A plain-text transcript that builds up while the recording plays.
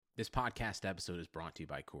This podcast episode is brought to you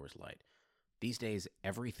by Coors Light. These days,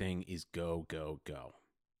 everything is go, go, go.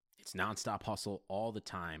 It's nonstop hustle all the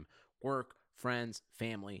time. Work, friends,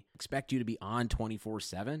 family expect you to be on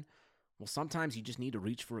 24/7. Well, sometimes you just need to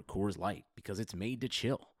reach for a Coors Light because it's made to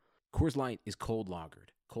chill. Coors Light is cold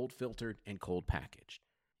lagered, cold filtered, and cold packaged.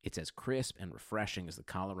 It's as crisp and refreshing as the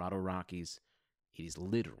Colorado Rockies. It is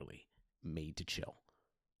literally made to chill.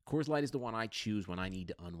 Coors Light is the one I choose when I need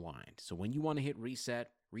to unwind. So when you want to hit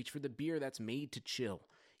reset, reach for the beer that's made to chill.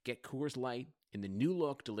 Get Coors Light in the new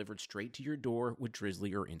look delivered straight to your door with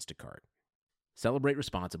Drizzly or Instacart. Celebrate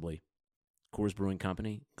responsibly. Coors Brewing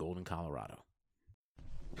Company, Golden, Colorado.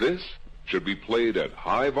 This should be played at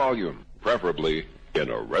high volume, preferably in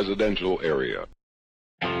a residential area.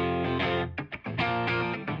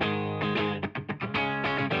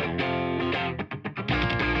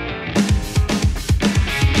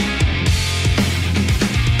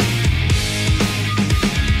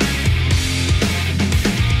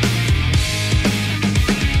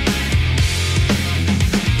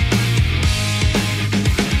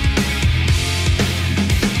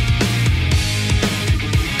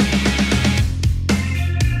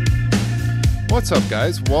 What's up,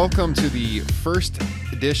 guys? Welcome to the first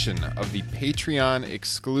edition of the Patreon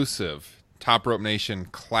exclusive Top Rope Nation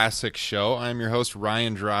Classic Show. I'm your host,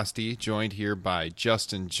 Ryan Drosty, joined here by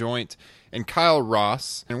Justin Joint and Kyle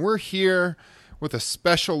Ross. And we're here with a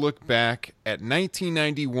special look back at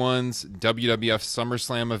 1991's WWF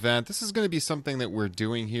SummerSlam event. This is going to be something that we're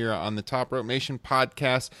doing here on the Top Rope Nation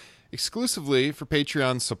podcast exclusively for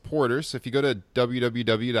Patreon supporters. So if you go to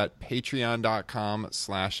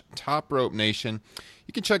www.patreon.com/topropenation,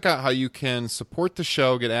 you can check out how you can support the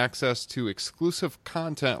show, get access to exclusive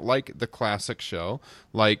content like the classic show,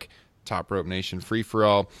 like Top Rope Nation Free For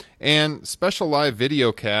All, and special live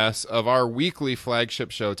video casts of our weekly flagship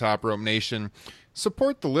show, Top Rope Nation.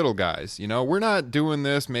 Support the little guys. You know, we're not doing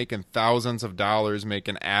this making thousands of dollars,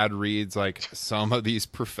 making ad reads like some of these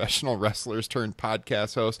professional wrestlers turned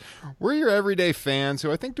podcast hosts. We're your everyday fans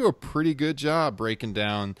who I think do a pretty good job breaking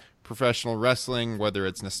down professional wrestling, whether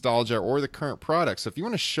it's nostalgia or the current product. So if you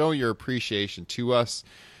want to show your appreciation to us,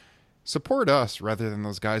 support us rather than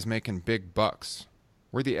those guys making big bucks.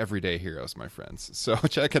 We're the everyday heroes, my friends. So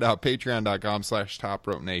check it out,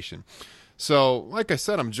 patreon.com/topropenation. So, like I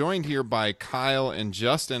said, I'm joined here by Kyle and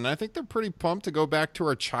Justin. I think they're pretty pumped to go back to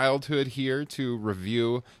our childhood here to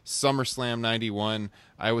review SummerSlam 91.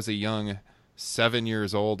 I was a young 7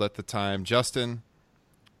 years old at the time. Justin,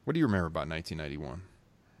 what do you remember about 1991?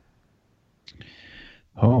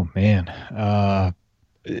 Oh, man. I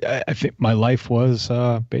think my life was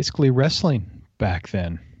basically wrestling back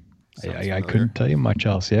then. I couldn't tell you much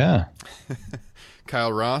else, yeah.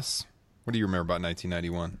 Kyle Ross, what do you remember about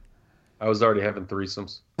 1991? I was already having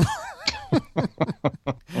threesomes.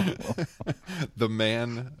 The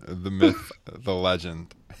man, the myth, the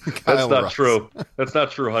legend. That's not true. That's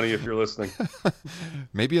not true, honey, if you're listening.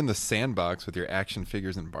 Maybe in the sandbox with your action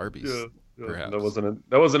figures and Barbies. Yeah, perhaps. That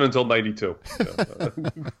wasn't until 92.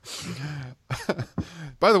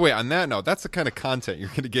 By the way, on that note, that's the kind of content you're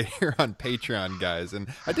going to get here on Patreon, guys. And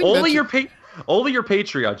I didn't only your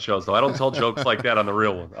Patreon shows, though. I don't tell jokes like that on the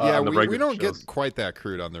real one. Yeah, we don't get quite that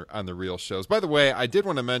crude on the real shows. By the way, I did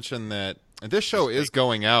want to mention that this show is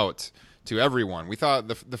going out to everyone. We thought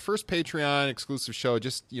the first Patreon exclusive show,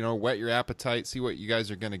 just whet your appetite, see what you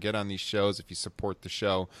guys are going to get on these shows if you support the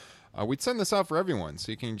show. We'd send this out for everyone,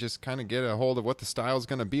 so you can just kind of get a hold of what the style is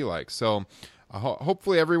going to be like. So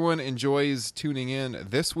hopefully everyone enjoys tuning in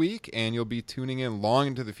this week, and you'll be tuning in long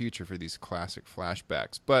into the future for these classic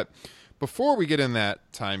flashbacks. But before we get in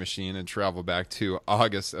that time machine and travel back to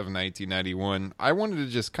August of 1991, I wanted to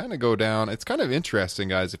just kind of go down. It's kind of interesting,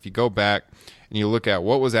 guys, if you go back and you look at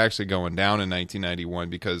what was actually going down in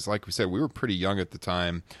 1991, because like we said, we were pretty young at the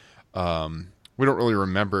time. We don't really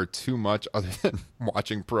remember too much other than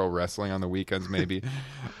watching pro wrestling on the weekends, maybe.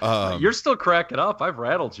 You're still cracking up. I've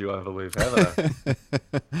rattled you, I believe, haven't I?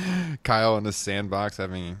 Kyle in the sandbox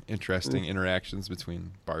having interesting interactions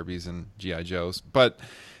between Barbies and G.I. Joes. But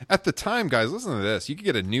at the time, guys, listen to this. You could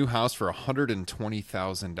get a new house for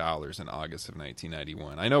 $120,000 in August of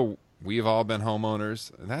 1991. I know we've all been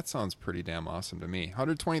homeowners. That sounds pretty damn awesome to me.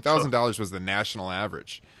 $120,000 was the national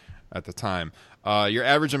average at the time. Your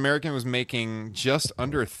average American was making just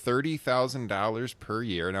under $30,000 per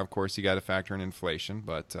year. Now, of course, you got to factor in inflation,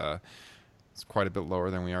 but it's quite a bit lower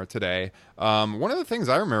than we are today. One of the things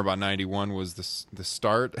I remember about 91 was the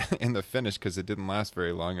start and the finish, because it didn't last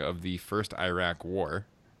very long, of the first Iraq War.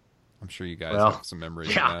 I'm sure you guys have some memories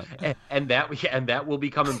of that. And that will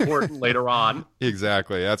become important later on.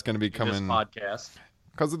 Exactly. That's going to be coming this podcast.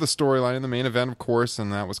 because of the storyline in the main event, of course,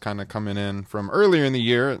 and that was kind of coming in from earlier in the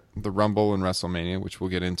year, the Rumble and WrestleMania, which we'll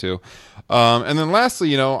get into. And then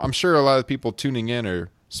lastly, I'm sure a lot of people tuning in are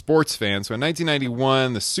sports fans. So in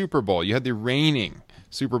 1991, the Super Bowl, you had the reigning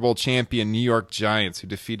Super Bowl champion New York Giants who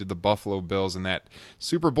defeated the Buffalo Bills in that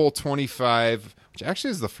Super Bowl 25, which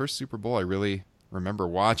actually is the first Super Bowl I really remember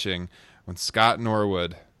watching, when Scott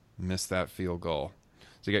Norwood missed that field goal.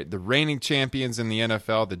 So you got the reigning champions in the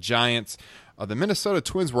NFL, the Giants. The Minnesota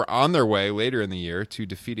Twins were on their way later in the year to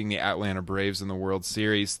defeating the Atlanta Braves in the World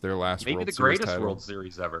Series, their last Maybe World the Series greatest title. World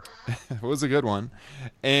Series ever. It was a good one.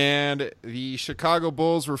 And the Chicago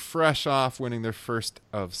Bulls were fresh off winning their first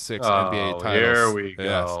of 6 NBA titles. Here we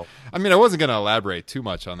go. I mean, I wasn't going to elaborate too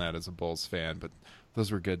much on that as a Bulls fan, but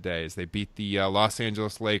those were good days. They beat the Los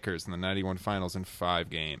Angeles Lakers in the 91 finals in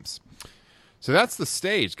 5 games. So that's the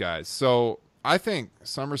stage, guys. So I think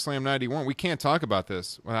SummerSlam 91, we can't talk about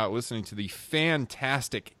this without listening to the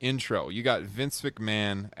fantastic intro. You got Vince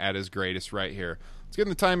McMahon at his greatest right here. Let's get in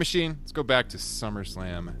the time machine. Let's go back to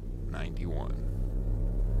SummerSlam 91.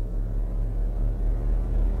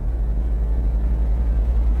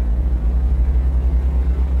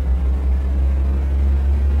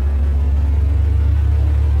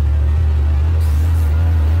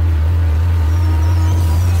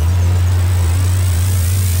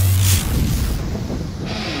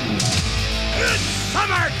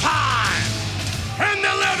 Summertime, and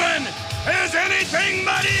the living is anything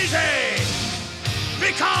but easy,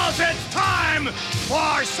 because it's time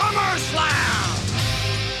for SummerSlam.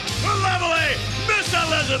 The lovely Miss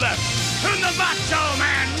Elizabeth and the Macho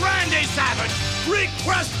Man Randy Savage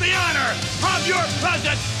request the honor of your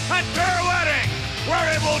presence at their wedding, where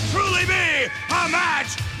it will truly be a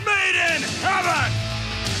match made in heaven.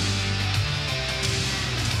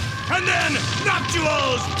 And then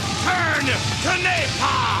nuptials turn to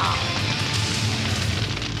napalm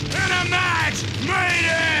in a match made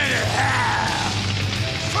in hell.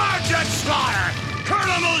 Sergeant Slaughter,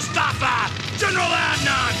 Colonel Mustafa, General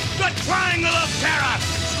Adnan, the Triangle of Terror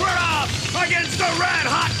square off against the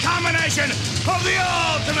red-hot combination of the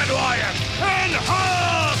Ultimate Warrior and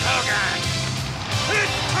Hulk Hogan.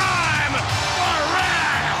 It's time for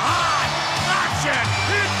red-hot action.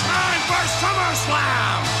 It's time for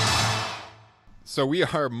SummerSlam. So we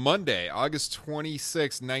are Monday, August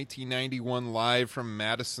 26, 1991, live from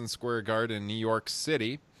Madison Square Garden, New York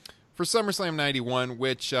City, for SummerSlam 91,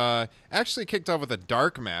 which actually kicked off with a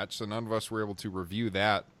dark match, so none of us were able to review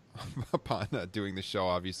that upon doing the show,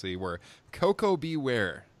 obviously, where Koko B.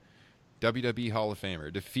 Ware, WWE Hall of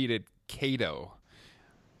Famer, defeated Kato.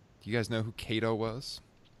 Do you guys know who Kato was?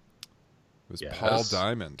 It was Paul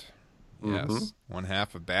Diamond. Yes, one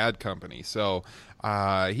half of Bad Company. So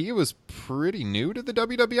he was pretty new to the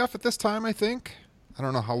WWF at this time, I think. I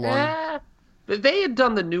don't know how long. They had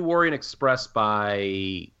done the New Orient Express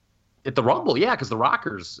at the Rumble, because the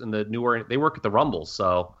Rockers and the New Orient, they work at the Rumble.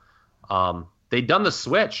 So they'd done the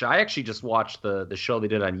switch. I actually just watched the show they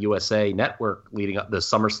did on USA Network leading up the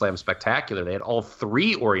SummerSlam Spectacular. They had all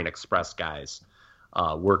 3 Orient Express guys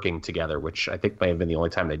working together, which I think may have been the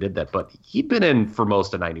only time they did that. But he'd been in for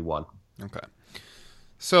most of 91. Okay.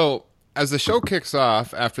 So as the show kicks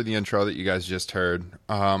off after the intro that you guys just heard,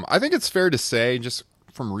 I think it's fair to say, just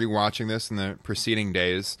from rewatching this in the preceding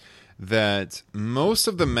days, that most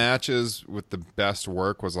of the matches with the best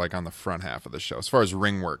work was like on the front half of the show, as far as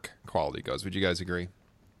ring work quality goes. Would you guys agree,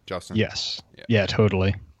 Justin? Yes. Yeah,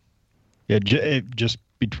 totally. Yeah, just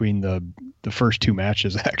between the first 2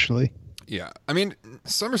 matches, actually. Yeah, I mean,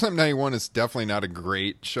 SummerSlam 91 is definitely not a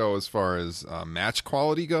great show as far as match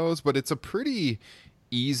quality goes, but it's a pretty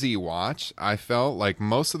easy watch. I felt like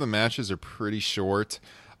most of the matches are pretty short.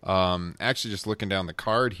 Actually, just looking down the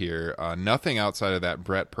card here, nothing outside of that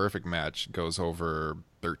Brett Perfect match goes over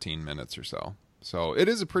 13 minutes or so. So it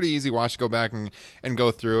is a pretty easy watch to go back and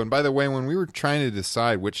go through. And by the way, when we were trying to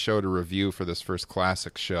decide which show to review for this first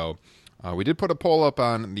classic show, we did put a poll up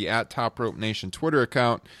on the @TopRopeNation Twitter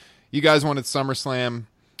account. You guys wanted SummerSlam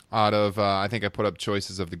out of, I think I put up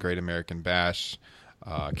choices of the Great American Bash,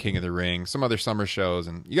 King of the Ring, some other summer shows,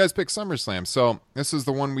 and you guys picked SummerSlam. So this is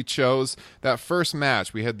the one we chose. That first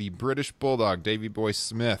match, we had the British Bulldog, Davey Boy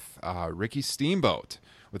Smith, Ricky Steamboat,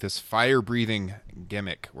 with his fire-breathing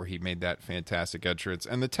gimmick, where he made that fantastic entrance,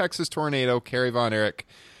 and the Texas Tornado, Kerry Von Erich,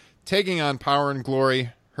 taking on Power and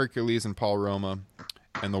Glory, Hercules and Paul Roma,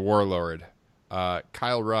 and the Warlord.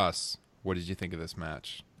 Kyle Ross, what did you think of this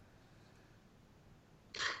match?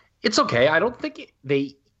 It's okay. I don't think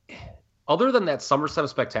they, other than that SummerSlam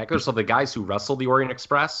Spectacular, so the guys who wrestled the Orient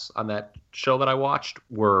Express on that show that I watched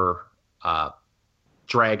were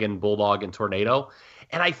Dragon, Bulldog, and Tornado.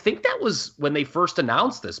 And I think that was when they first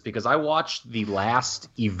announced this, because I watched the last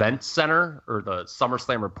Event Center or the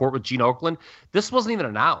SummerSlam report with Gene Okerlund. This wasn't even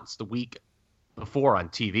announced the week before on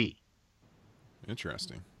TV.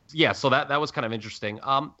 Interesting. Yeah, so that was kind of interesting.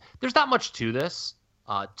 There's not much to this.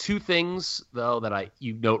 Two things, though, that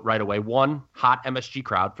you note right away. One, hot MSG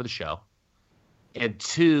crowd for the show. And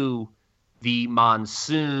two, the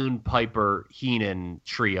Monsoon, Piper, Heenan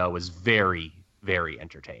trio is very, very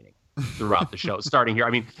entertaining throughout the show. Starting here, I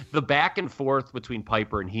mean, the back and forth between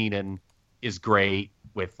Piper and Heenan is great,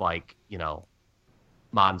 with, like, you know,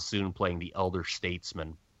 Monsoon playing the elder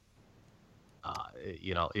statesman.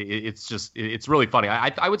 You know, it's really funny.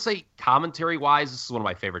 I would say commentary wise, this is one of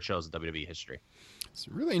my favorite shows in WWE history. It's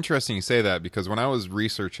really interesting you say that, because when I was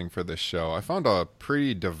researching for this show, I found a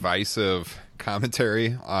pretty divisive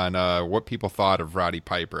commentary on what people thought of Roddy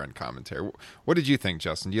Piper on commentary. What did you think,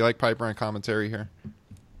 Justin? Do you like Piper on commentary here?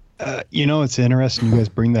 You know, it's interesting you guys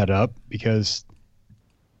bring that up, because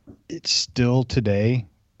it's still today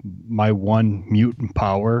my one mutant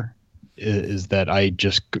power is that I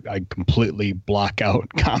completely block out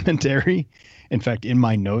commentary. In fact, in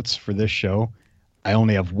my notes for this show, I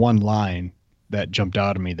only have one line that jumped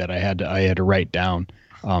out at me that I had to write down.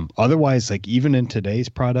 Otherwise, like, even in today's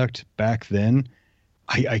product back then,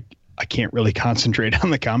 I can't really concentrate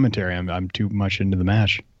on the commentary. I'm too much into the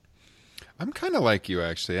match. I'm kind of like you,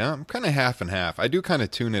 actually. I'm kind of half and half. I do kind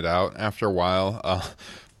of tune it out after a while.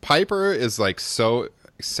 Piper is like so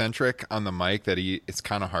eccentric on the mic that it's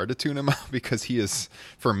kind of hard to tune him out, because he is,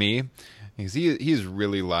 for me, he's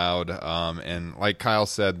really loud, and like Kyle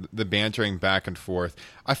said, the bantering back and forth,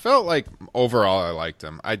 I felt like overall I liked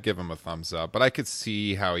him. I'd give him a thumbs up, but I could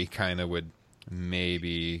see how he kind of would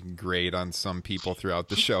maybe grate on some people throughout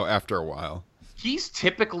the show after a while. He's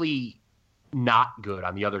typically not good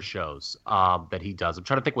on the other shows that he does. I'm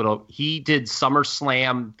trying to think what he did.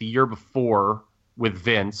 SummerSlam the year before with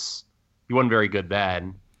Vince. He wasn't very good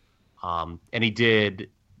then. And he did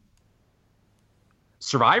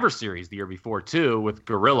Survivor Series the year before too with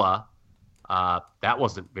Gorilla. That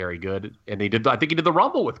wasn't very good. And I think he did the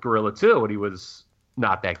Rumble with Gorilla too, and he was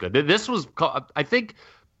not that good. This was, I think,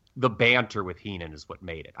 the banter with Heenan is what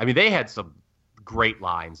made it. I mean, they had some great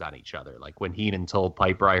lines on each other. Like when Heenan told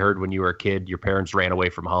Piper, "I heard when you were a kid, your parents ran away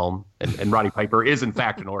from home," and Roddy Piper is in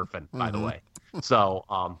fact an orphan, by the way. So,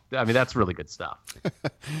 I mean, that's really good stuff.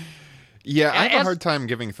 Yeah, I have a hard time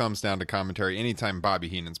giving thumbs down to commentary anytime Bobby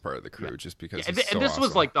Heenan's part of the crew, just because he's so this awesome.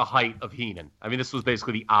 was like the height of Heenan. I mean, this was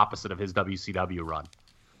basically the opposite of his WCW run.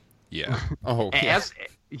 Yeah. Oh, yeah.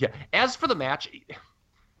 As for the match,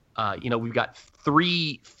 you know, we've got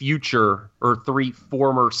three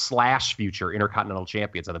former / future Intercontinental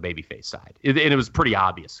Champions on the babyface side, and it was pretty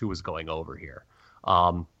obvious who was going over here.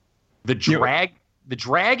 The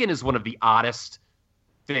Dragon is one of the oddest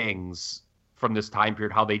things from this time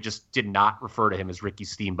period, how they just did not refer to him as Ricky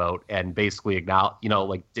Steamboat and basically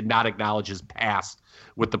did not acknowledge his past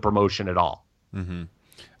with the promotion at all. Mm-hmm.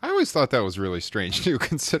 I always thought that was really strange too,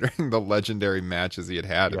 considering the legendary matches he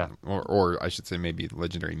had, or I should say maybe the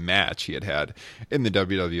legendary match he had in the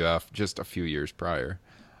WWF just a few years prior.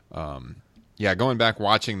 Going back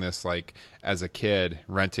watching this, like, as a kid,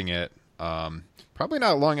 renting it, probably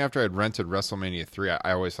not long after I'd rented WrestleMania 3,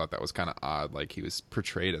 I always thought that was kind of odd. Like, he was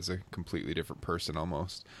portrayed as a completely different person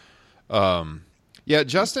almost.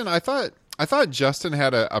 Justin, I thought Justin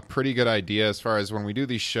had a pretty good idea as far as when we do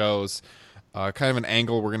these shows, kind of an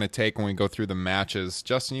angle we're going to take when we go through the matches.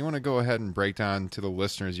 Justin, you want to go ahead and break down to the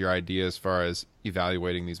listeners your idea as far as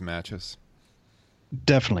evaluating these matches?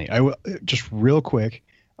 Definitely. I will, just real quick,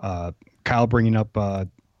 Kyle bringing up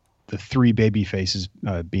the three baby faces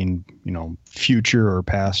being, you know, future or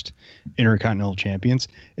past Intercontinental Champions.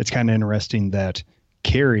 It's kind of interesting that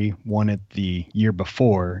Kerry won it the year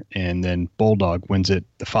before, and then Bulldog wins it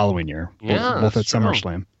the following year, both at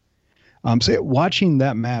SummerSlam. So watching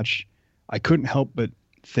that match, I couldn't help but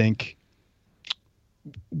think,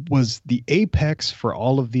 was the apex for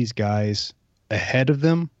all of these guys ahead of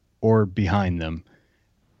them or behind them?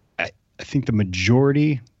 I think the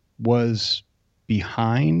majority was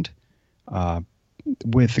behind,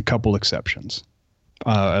 with a couple exceptions.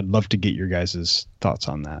 I'd love to get your guys' thoughts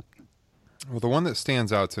on that. Well, the one that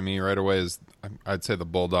stands out to me right away is, I'd say the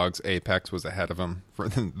Bulldogs' apex was ahead of them for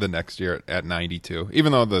the next year at 92,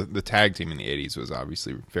 even though the tag team in the 80s was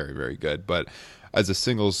obviously very, very good. But as a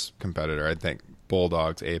singles competitor, I think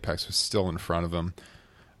Bulldogs' apex was still in front of them.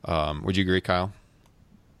 Would you agree, Kyle?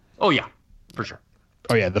 Oh, yeah, for sure.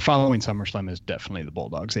 Oh, yeah, the following SummerSlam is definitely the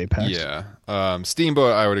Bulldogs' apex. Yeah.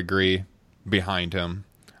 Steamboat, I would agree, behind him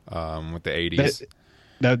with the 80s.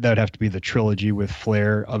 That would have to be the trilogy with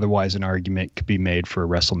Flair. Otherwise, an argument could be made for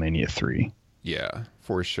WrestleMania 3. Yeah,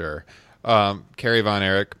 for sure. Kerry Von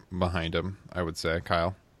Erich behind him, I would say.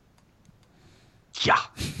 Kyle? Yeah.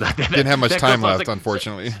 Didn't have much time left, like,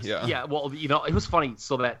 unfortunately. Yeah. Yeah, well, it was funny.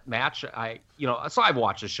 So that match, so I've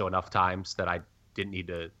watched this show enough times that I didn't need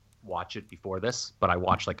to watch it before this, but I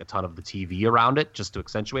watched like a ton of the TV around it just to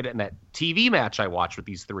accentuate it. And that TV match I watched with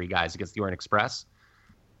these three guys against the Orient Express,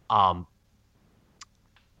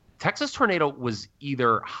 Texas Tornado was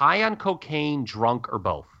either high on cocaine, drunk, or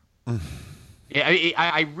both.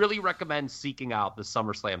 I really recommend seeking out the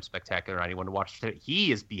SummerSlam Spectacular on anyone to watch.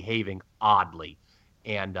 He is behaving oddly.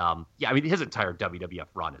 And, his entire WWF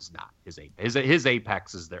run is not his apex. His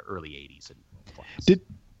apex is the early 80s.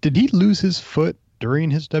 Did he lose his foot during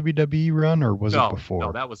his WWE run, or was it before?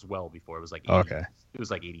 No, that was well before. It was like 80, okay. It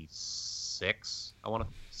was like 86, I want to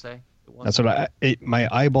say. It was. That's what my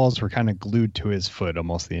eyeballs were kind of glued to his foot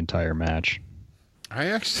almost the entire match.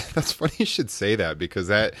 That's funny you should say that, because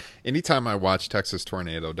anytime I watch Texas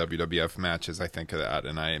Tornado WWF matches, I think of that,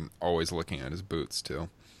 and I'm always looking at his boots too.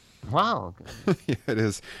 Wow. Yeah, it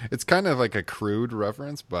is. It's kind of like a crude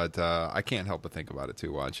reference, but I can't help but think about it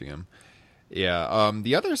too watching him. Yeah.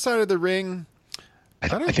 The other side of the ring,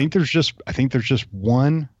 I think there's just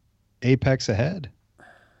one apex ahead.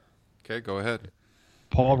 Okay, go ahead.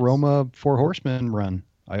 Paul Roma 4 Horsemen run.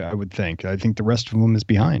 I would think. I think the rest of them is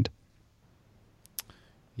behind.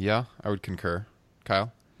 Yeah, I would concur.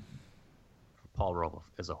 Kyle? Paul Roma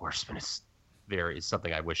as a Horseman is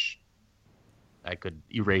something I wish I could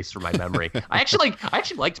erase from my memory. I actually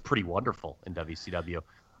liked Pretty Wonderful in WCW.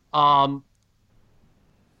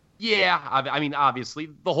 Yeah, obviously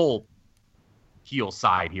the whole heel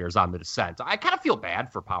side here is on the descent. I kind of feel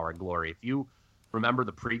bad for Power and Glory. If you remember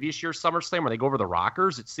the previous year's SummerSlam where they go over the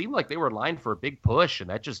Rockers, it seemed like they were in line for a big push, and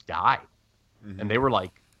that just died. Mm-hmm. And they were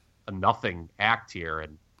like a nothing act here,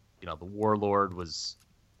 and the Warlord was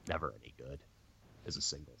never any good as a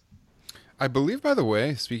single. I believe, by the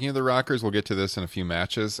way, speaking of the Rockers, we'll get to this in a few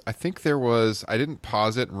matches. I think I didn't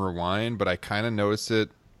pause it and rewind, but I kind of noticed it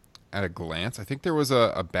at a glance. I think there was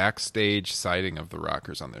a backstage sighting of the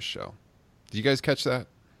Rockers on this show. Did you guys catch that?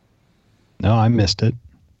 No, I missed it.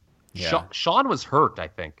 Yeah. Sean was hurt, I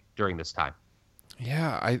think, during this time.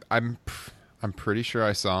 Yeah, I'm pretty sure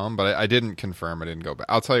I saw him, but I didn't confirm. I didn't go back.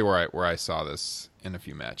 I'll tell you where I saw this in a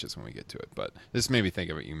few matches when we get to it. But this made me think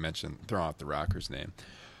of it. You mentioned throwing out the Rockers name.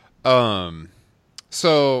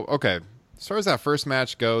 So, okay. As far as that first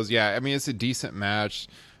match goes, yeah, it's a decent match.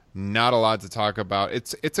 Not a lot to talk about.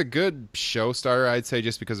 It's a good show starter, I'd say,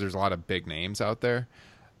 just because there's a lot of big names out there.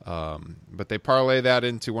 But they parlay that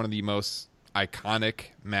into one of the most iconic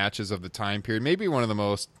matches of the time period. Maybe one of the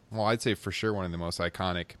most, I'd say for sure one of the most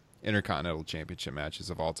iconic Intercontinental Championship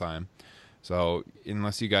matches of all time. So,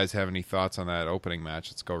 unless you guys have any thoughts on that opening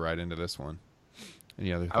match, let's go right into this one.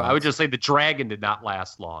 Any other thoughts? I would just say the Dragon did not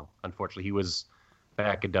last long. Unfortunately, he was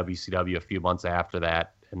back in WCW a few months after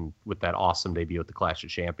that, and with that awesome debut at the Clash of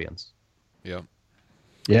Champions. Yep.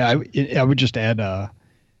 Yeah, I would just add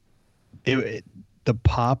the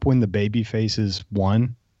pop when the baby faces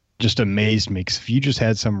won just amazed me, because if you just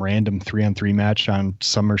had some random 3-on-3 match on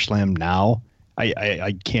SummerSlam now,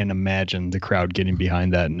 I can't imagine the crowd getting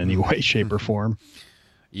behind that in any way, shape, or form.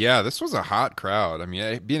 Yeah, this was a hot crowd.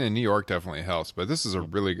 Being in New York definitely helps, but this is a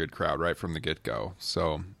really good crowd right from the get-go.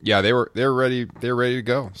 So, yeah, they were ready. They're ready to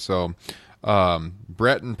go. So,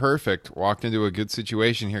 Brett and Perfect walked into a good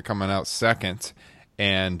situation here, coming out second,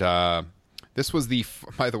 and this was the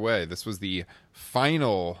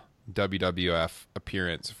final WWF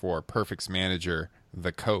appearance for Perfect's manager,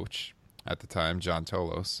 the Coach at the time, John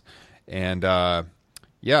Tolos. And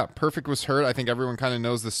Perfect was hurt. I think everyone kind of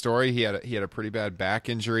knows the story. He had a pretty bad back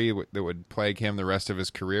injury that would plague him the rest of his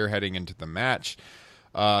career heading into the match.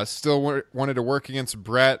 Still wanted to work against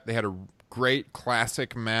Brett. They had a great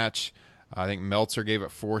classic match. I think Meltzer gave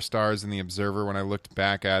it 4 stars in the Observer when I looked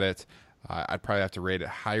back at it. I'd probably have to rate it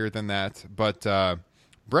higher than that. But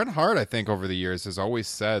Bret Hart, I think, over the years has always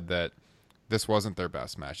said that this wasn't their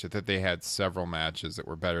best match, that they had several matches that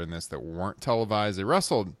were better than this that weren't televised. They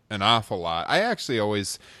wrestled an awful lot. I actually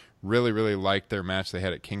always really, really liked their match they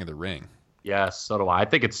had at King of the Ring. Yes, so do I. I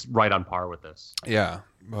think it's right on par with this. Yeah,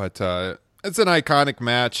 but it's an iconic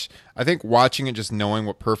match. I think watching it, just knowing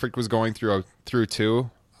what Perfect was going through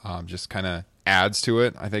too, just kind of adds to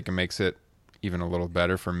it. I think it makes it even a little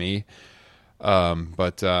better for me.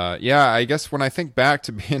 I guess when I think back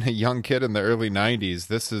to being a young kid in the early 90s,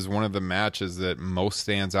 this is one of the matches that most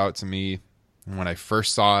stands out to me when I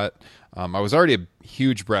first saw it. I was already a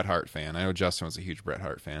huge Bret Hart fan. I know Justin was a huge Bret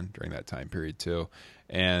Hart fan during that time period too.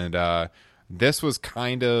 And this was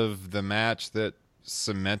kind of the match that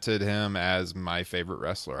cemented him as my favorite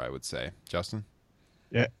wrestler, I would say. Justin?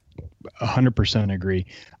 Yeah, 100% agree.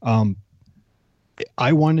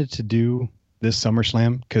 I wanted to do this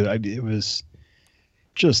SummerSlam because it was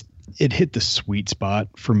just, it hit the sweet spot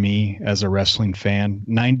for me as a wrestling fan.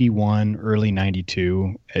 91, early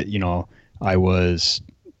 92, you know, I was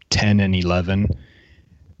 10 and 11.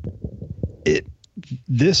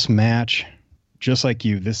 This match, just like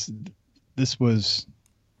you, this was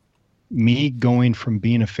me going from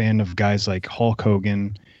being a fan of guys like Hulk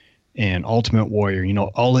Hogan and Ultimate Warrior. You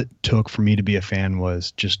know, all it took for me to be a fan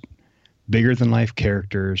was just bigger than life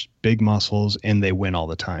characters, big muscles, and they win all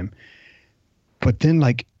the time. But then,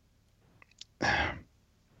 like,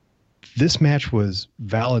 this match was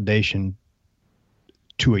validation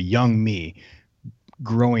to a young me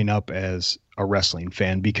growing up as a wrestling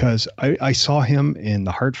fan, because I saw him in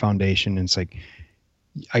the Hart Foundation, and it's like,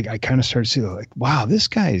 I kind of started to see, like, wow, this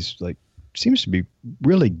guy's like, seems to be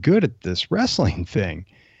really good at this wrestling thing.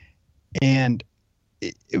 And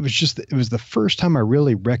it was the first time I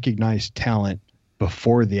really recognized talent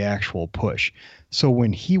before the actual push. So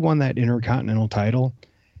when he won that Intercontinental title,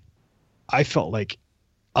 I felt like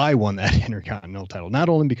I won that Intercontinental title, not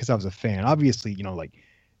only because I was a fan, obviously, you know, like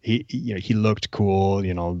he looked cool,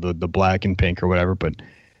 you know, the black and pink or whatever, but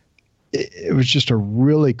it was just a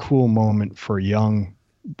really cool moment for a young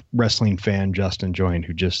wrestling fan, Justin Joyne,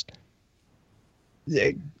 who just,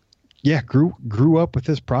 grew up with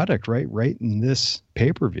this product right in this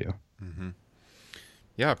pay-per-view. Mm-hmm.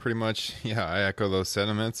 Yeah, pretty much. Yeah, I echo those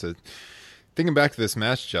sentiments. Thinking back to this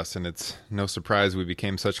match, Justin, it's no surprise we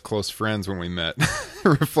became such close friends when we met,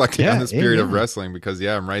 reflecting on this period of wrestling, because,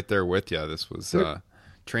 I'm right there with you. This was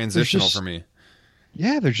transitional for me.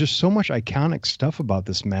 Yeah, there's just so much iconic stuff about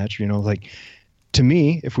this match. You know, like, to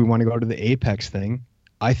me, if we want to go to the Apex thing,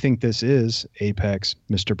 I think this is Apex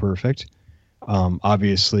Mr. Perfect.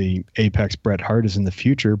 Obviously, Apex Bret Hart is in the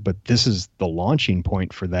future, but this is the launching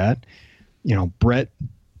point for that. You know, Bret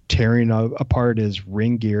tearing apart his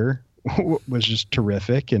ring gear was just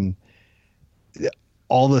terrific, and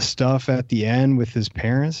all the stuff at the end with his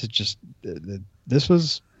parents, it just, this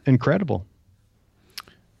was incredible.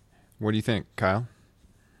 What do you think, Kyle?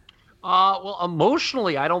 Well,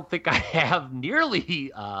 emotionally, I don't think I have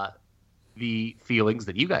nearly the feelings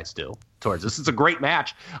that you guys do towards this. It's a great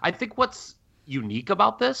match. I think what's unique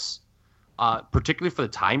about this, particularly for the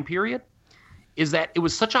time period, is that it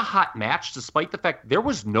was such a hot match, despite the fact there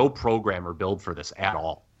was no program or build for this at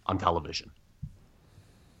all on television.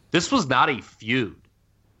 This was not a feud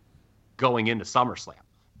going into SummerSlam.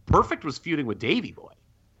 Perfect was feuding with Davey Boy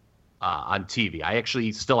on TV. I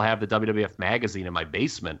actually still have the WWF magazine in my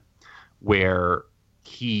basement where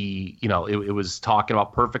he, you know, it was talking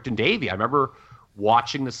about Perfect and Davey. I remember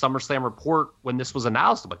watching the SummerSlam report when this was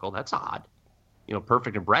announced. I'm like, oh, that's odd. You know,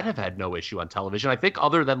 Perfect and Bret have had no issue on television. I think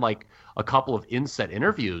other than like a couple of inset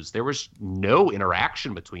interviews, there was no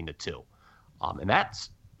interaction between the two. And that's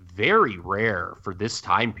very rare for this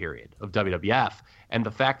time period of WWF. And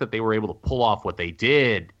the fact that they were able to pull off what they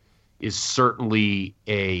did is certainly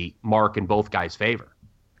a mark in both guys' favor.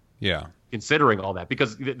 Yeah. Considering all that,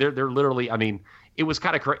 because they're literally, I mean, it was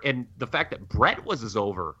kind of correct. And the fact that Bret was as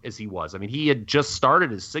over as he was, I mean, he had just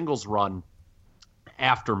started his singles run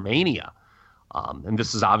after Mania. And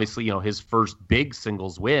this is obviously, you know, his first big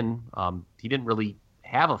singles win. He didn't really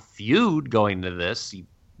have a feud going into this. He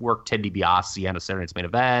worked Ted DiBiase on a Saturday Night's Main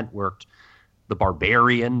Event, worked the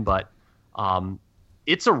Barbarian, but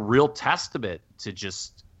it's a real testament to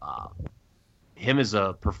just him as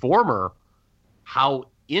a performer, how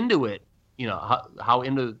into it, you know, how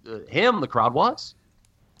into him the crowd was.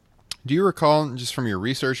 Do you recall, just from your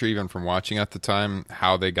research or even from watching at the time,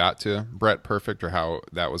 how they got to Bret Perfect, or how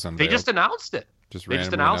that was unveiled? They just announced it. They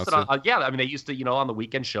just announced it. Yeah, I mean, they used to, you know, on the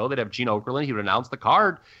weekend show, they'd have Gene Okerlund. He would announce the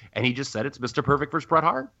card, and he just said it's Mr. Perfect versus Bret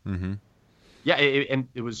Hart. Mm-hmm. Yeah, and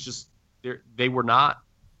it was just, they were not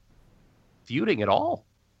feuding at all.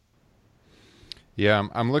 Yeah,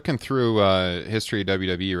 I'm looking through history of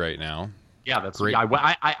WWE right now. Yeah, that's great.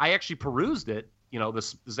 I actually perused it, you know,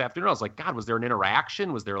 this afternoon. I was like, God, was there an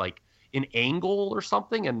interaction? Was there like an angle or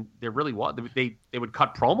something? And there really was. They would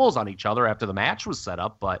cut promos on each other after the match was set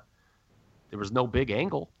up, but there was no big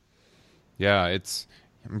angle. Yeah,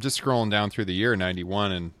 I'm just scrolling down through the year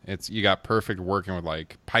 91, and you got Perfect working with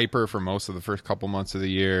like Piper for most of the first couple months of the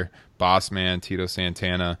year, Boss Man, Tito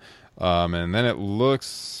Santana, and then it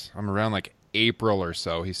looks, I'm around like April or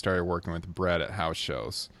so, he started working with Bret at house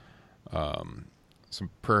shows.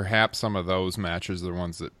 perhaps some of those matches are the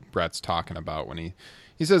ones that Brett's talking about when he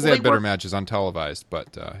says they had better matches untelevised.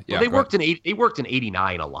 But yeah, they worked in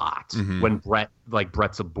 '89 a lot when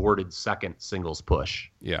Brett's aborted second singles push.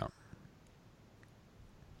 Yeah.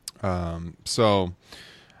 So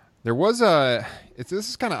there was this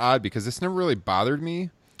is kind of odd because this never really bothered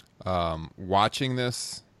me watching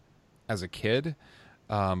this as a kid,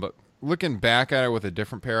 but looking back at it with a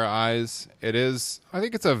different pair of eyes, I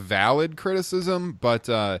think it's a valid criticism, but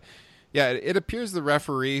yeah, it appears the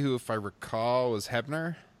referee, who, if I recall, was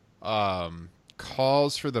Hebner,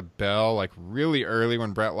 calls for the bell like really early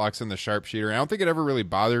when Brett locks in the sharpshooter. I don't think it ever really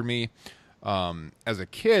bothered me as a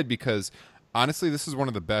kid because honestly, this is one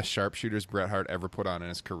of the best sharpshooters Bret Hart ever put on in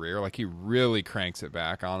his career. Like, he really cranks it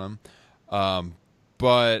back on him.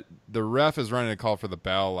 But the ref is running a call for the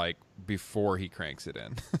bell like before he cranks it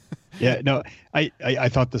in. Yeah, no, I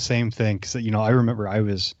thought the same thing because I remember I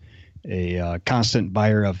was a constant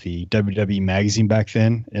buyer of the WWE magazine back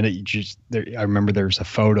then, and I remember there's a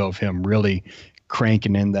photo of him really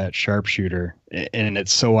cranking in that sharpshooter, and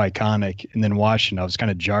it's so iconic. And then watching, I was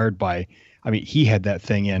kind of jarred by. I mean, he had that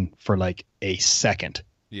thing in for like a second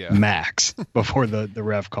max before the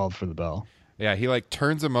ref called for the bell. Yeah, he like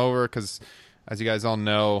turns him over because, as you guys all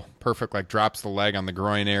know, Perfect like drops the leg on the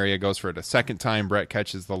groin area, goes for it a second time. Brett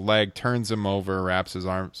catches the leg, turns him over, wraps his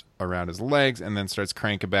arms around his legs, and then starts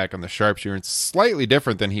cranking back on the sharpshooter. It's slightly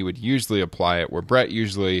different than he would usually apply it, where Brett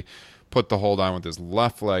usually put the hold on with his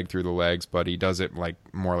left leg through the legs, but he does it like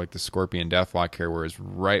more like the Scorpion Deathlock here, where his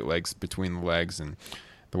right leg's between the legs, and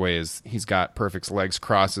the way he's got Perfect's legs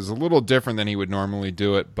crossed is a little different than he would normally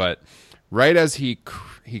do it. But right as he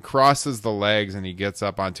crosses the legs and he gets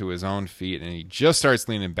up onto his own feet and he just starts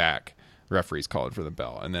leaning back, the referee's called for the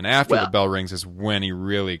bell. And then after the bell rings is when he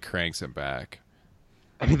really cranks it back.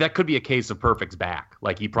 I mean, that could be a case of Perfect's back.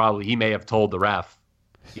 Like, he may have told the ref,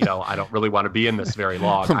 I don't really want to be in this very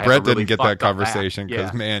long. Brett didn't get that conversation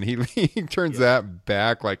because, man, he turns that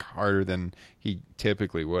back like harder than he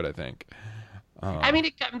typically would, I think. I mean,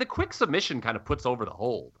 the quick submission kind of puts over the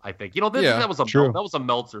hold, I think. That was a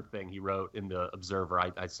Meltzer thing he wrote in the Observer.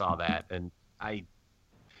 I saw that, and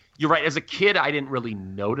you're right. As a kid, I didn't really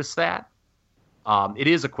notice that. It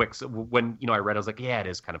is a quick when I read, I was like, yeah, it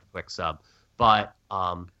is kind of a quick sub, but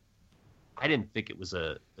I didn't think it was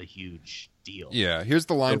a huge deal. Yeah, here's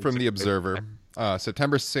the line from the Observer.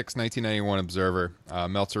 September 6, 1991 Observer.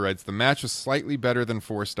 Meltzer writes, the match was slightly better than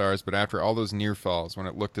 4 stars, but after all those near falls, when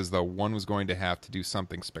it looked as though one was going to have to do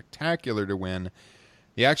something spectacular to win,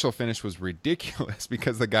 the actual finish was ridiculous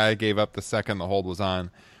because the guy gave up the second the hold was on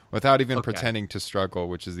without even pretending to struggle,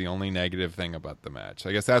 which is the only negative thing about the match.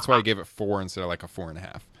 I guess that's why I gave it 4 instead of like a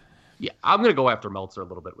 4.5. Yeah, I'm going to go after Meltzer a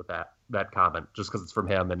little bit with that comment, just because it's from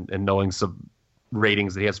him and knowing some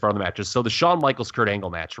ratings that he has for other matches. So the Shawn Michaels Kurt Angle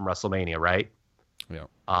match from WrestleMania, right?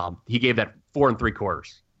 Yeah. He gave that 4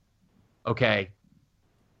 3/4. Okay.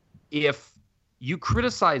 If you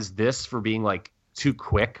criticize this for being like too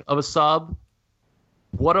quick of a sub,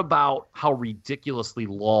 what about how ridiculously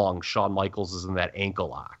long Shawn Michaels is in that ankle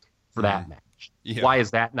lock for that match? Yeah. Why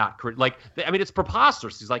is that not like? I mean, it's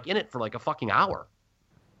preposterous. He's like in it for like a fucking hour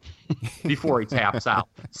before he taps out.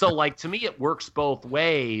 So like, to me, it works both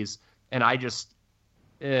ways, and I just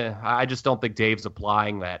don't think Dave's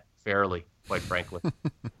applying that fairly, quite frankly.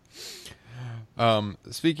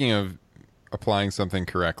 Speaking of applying something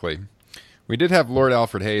correctly, we did have Lord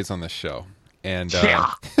Alfred Hayes on this show. And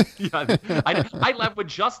I left when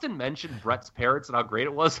Justin mentioned Brett's parrots and how great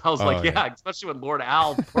it was. I was especially when Lord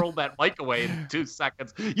Al pulled that mic away in 2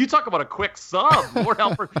 seconds. You talk about a quick sub, Lord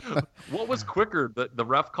Alfred. What was quicker, the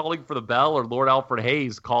ref calling for the bell or Lord Alfred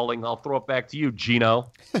Hayes calling? I'll throw it back to you,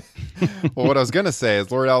 Gino. Well, what I was going to say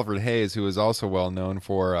is Lord Alfred Hayes, who is also well known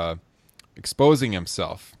for exposing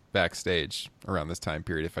himself backstage around this time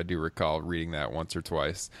period, if I do recall reading that once or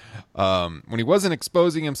twice. When he wasn't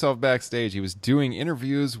exposing himself backstage, he was doing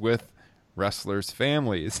interviews with wrestlers'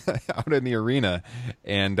 families out in the arena.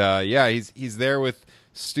 And he's there with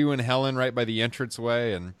Stu and Helen right by the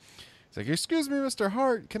entranceway, and he's like, "Excuse me, Mr.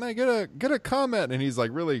 Hart, can I get a comment?" And he's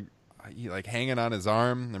like really hanging on his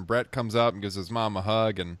arm, and Brett comes up and gives his mom a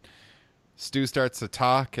hug, and Stu starts to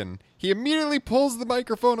talk, and he immediately pulls the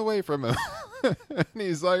microphone away from him. And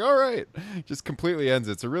he's like, all right. Just completely ends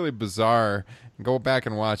it. It's a really bizarre. Go back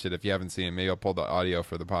and watch it if you haven't seen it. Maybe I'll pull the audio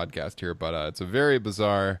for the podcast here. But it's a very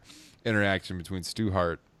bizarre interaction between Stu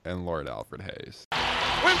Hart and Lord Alfred Hayes.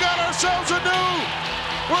 We've got ourselves a new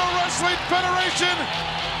World Wrestling Federation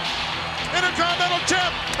Intercontinental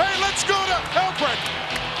Champ. Hey, let's go to Alfred.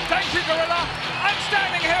 Thank you, Gorilla. I'm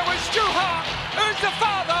standing here with Stu Hart. who's the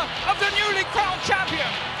father of the newly crowned champion.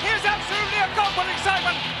 He is absolutely a god with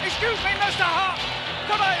excitement. Excuse me, Mr. Hart,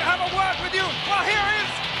 could I have a word with you? Well, here is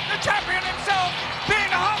the champion himself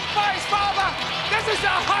being hugged by his father. This is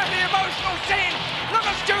a highly emotional scene. Look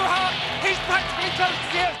at Stu Hart. He's practically close to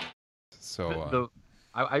tears. So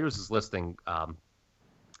I was just listening to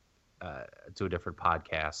a different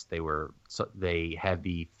podcast. They had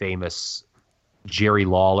the famous Jerry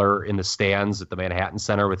Lawler in the stands at the Manhattan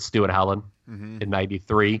Center with Stu and Helen in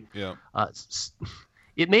 '93. yeah.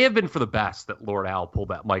 It may have been for the best that Lord Al pulled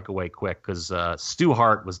that mic away quick, because Stu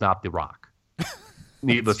Hart was not The Rock.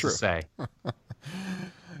 Needless to say.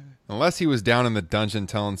 Unless he was down in the dungeon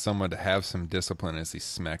telling someone to have some discipline as he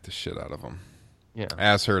smacked the shit out of him. Yeah.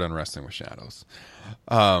 As heard on Wrestling with Shadows.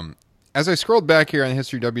 As I scrolled back here on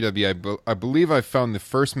History WWE, I believe I found the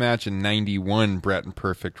first match in '91 Bret and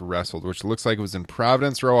Perfect wrestled, which looks like it was in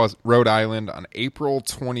Providence, Rhode Island on April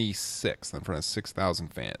 26th in front of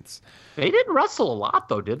 6,000 fans. They didn't wrestle a lot,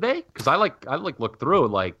 though, did they? Because I looked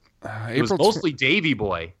through, and it was mostly Davey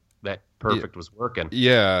Boy that Perfect was working.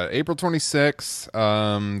 Yeah, April 26th.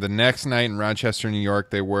 The next night in Rochester, New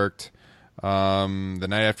York, they worked. The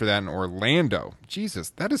night after that in Orlando. Jesus,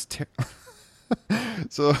 that is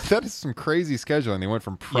so that is some crazy scheduling. They went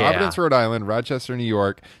from Providence, Rhode Island, Rochester, New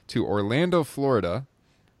York, to Orlando, Florida,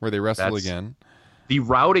 where they wrestled again. The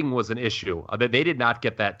routing was an issue. They did not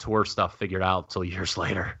get that tour stuff figured out till years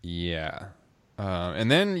later. Yeah. And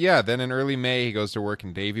then in early May, he goes to work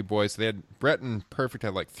in Davey Boy. So they had Bret and Perfect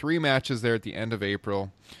had 3 matches there at the end of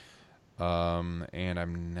April. And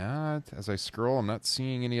as I scroll, I'm not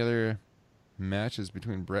seeing any other matches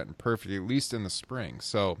between Bret and Perfect, at least in the spring.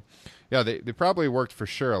 So, yeah, they probably worked for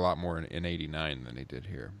sure a lot more in '89 than they did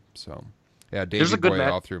here. So, yeah, Davey Boy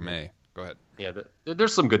all through May. Go ahead. Yeah,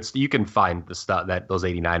 there's some good. You can find the stuff those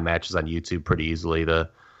 '89 matches on YouTube pretty easily.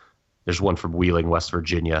 There's one from Wheeling, West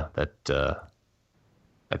Virginia that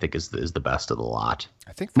I think is the best of the lot.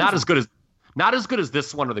 I think not as good as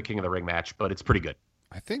this one or the King of the Ring match, but it's pretty good.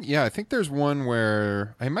 I think there's one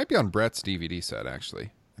where it might be on Bret's DVD set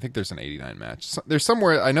actually. I think there's an '89 match. There's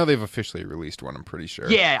somewhere. I know they've officially released one. I'm pretty sure.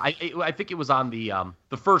 Yeah, I think it was on the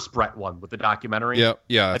first Bret one with the documentary. Yeah.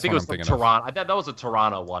 I think it was from Toronto. That was a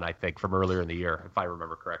Toronto one, I think, from earlier in the year, if I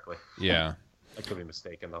remember correctly. Yeah. I could be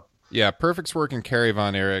mistaken though. Yeah, Perfect's working Kerry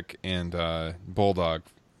Von Erich and Bulldog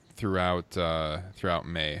throughout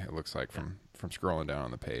May. It looks like from scrolling down on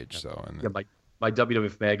the page. So my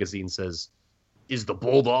WWF magazine says, "Is the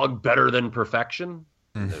Bulldog better than Perfection?"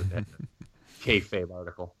 Kayfabe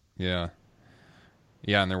article. Yeah,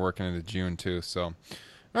 and they're working into June too. So,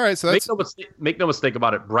 all right. So make no mistake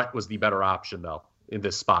about it. Bret was the better option though in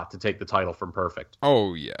this spot to take the title from Perfect.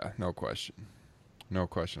 Oh yeah, no question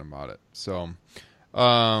about it. So,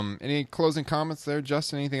 any closing comments there,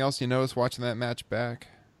 Justin? Anything else you noticed watching that match back?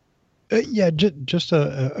 Yeah, just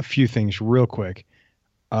a few things real quick.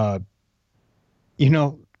 Dolph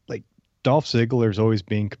Ziggler's always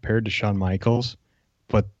being compared to Shawn Michaels.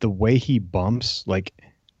 But the way he bumps,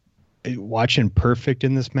 watching Perfect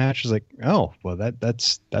in this match is oh, well,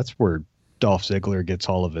 that's where Dolph Ziggler gets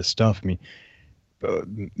all of his stuff. I mean,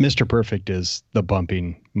 Mr. Perfect is the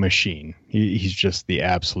bumping machine. He's just the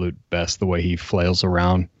absolute best, the way he flails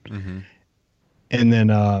around. Mm-hmm. And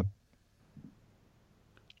then I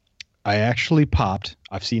actually popped.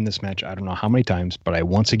 I've seen this match I don't know how many times, but I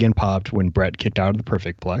once again popped when Bret kicked out of the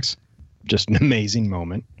Perfect Plex. Just an amazing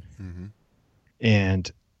moment. Mm-hmm.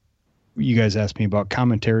 And you guys asked me about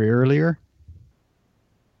commentary earlier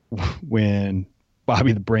when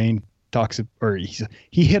Bobby the Brain talks, or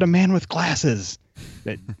he hit a man with glasses.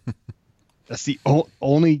 That's the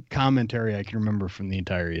only commentary I can remember from the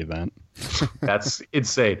entire event. That's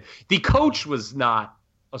insane. The coach was not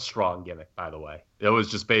a strong gimmick, by the way. It was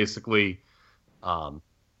just basically,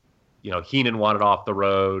 Heenan wanted off the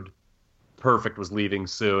road. Perfect was leaving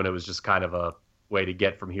soon. It was just kind of a way to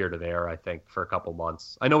get from here to there, I think, for a couple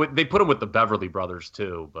months. I know they put him with the Beverly Brothers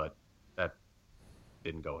too, but that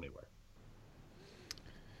didn't go anywhere.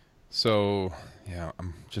 So, yeah,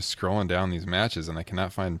 I'm just scrolling down these matches and I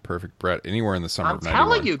cannot find Perfect Bret anywhere in the summer of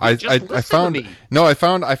 91. I'm telling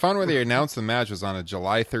you, I found where they announced the match was on a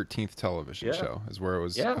July 13th television show, is where it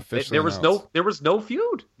was officially announced. There was no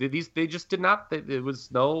feud. They just did not. There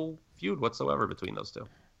was no feud whatsoever between those two.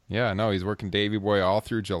 Yeah, no, he's working Davey Boy all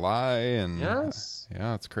through July, and yes,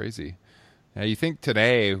 it's crazy. Yeah, you think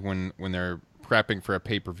today when they're prepping for a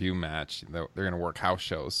pay-per-view match, they're going to work house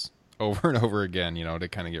shows over and over again, to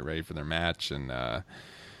kind of get ready for their match, and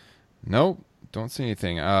nope, don't see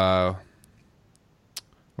anything.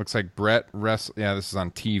 Looks like Bret this is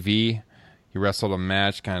on TV. He wrestled a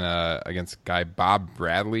match kind of against guy Bob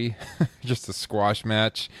Bradley, just a squash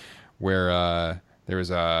match where there was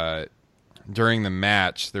during the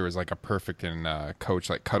match there was like a Perfect and Coach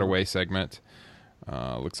like cutaway segment.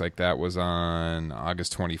 Looks like that was on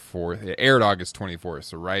August 24th. It aired August 24th,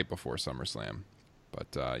 so right before SummerSlam.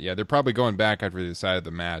 But yeah, they're probably going back after they decided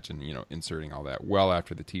the match and inserting all that well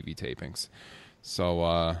after the TV tapings.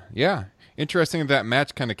 So yeah, interesting that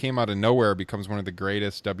match kind of came out of nowhere, becomes one of the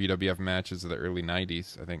greatest WWF matches of the early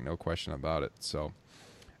 90s. I think no question about it. So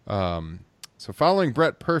so following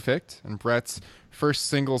Brett Perfect and Brett's first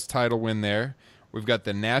singles title win there, we've got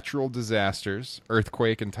the Natural Disasters,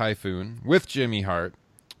 Earthquake and Typhoon, with Jimmy Hart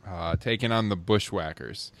taking on the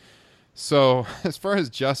Bushwhackers. So as far as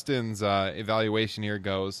Justin's evaluation here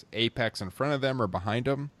goes, Apex in front of them or behind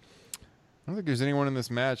them? I don't think there's anyone in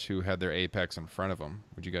this match who had their Apex in front of them.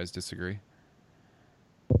 Would you guys disagree?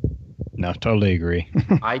 No, totally agree.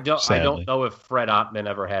 I don't know if Fred Ottman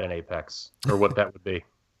ever had an Apex or what that would be.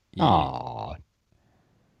 Aww.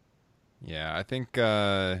 Yeah, I think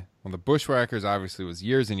the Bushwhackers obviously was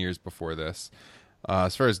years and years before this.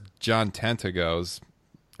 As far as John Tenta goes,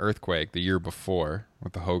 Earthquake the year before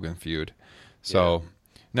with the Hogan feud. So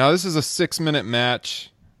now this is a 6-minute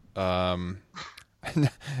match. Not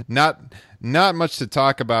much to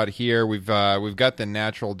talk about here. We've got the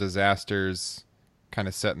Natural Disasters kind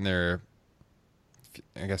of setting their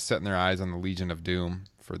eyes on the Legion of Doom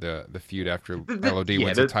for the feud after LOD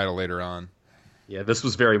wins the title later on. Yeah, this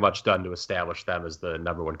was very much done to establish them as the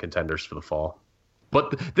number one contenders for the fall.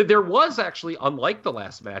 But there was actually, unlike the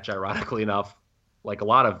last match, ironically enough, like a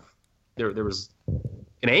lot of there was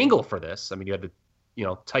an angle for this. I mean, you had the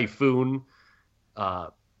Typhoon,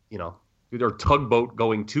 their tugboat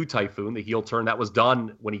going to Typhoon, the heel turn that was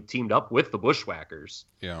done when he teamed up with the Bushwhackers.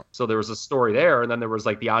 Yeah. So there was a story there, and then there was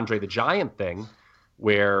like the Andre the Giant thing,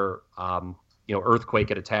 where Earthquake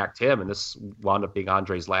had attacked him, and this wound up being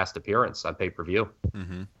Andre's last appearance on pay-per-view.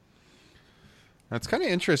 Mm-hmm. That's kind of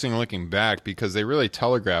interesting looking back because they really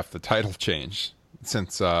telegraphed the title change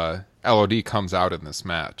since LOD comes out in this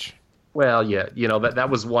match. Well, yeah, that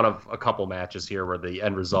was one of a couple matches here where the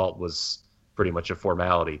end result was pretty much a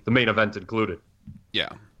formality, the main event included. Yeah.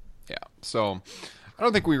 So I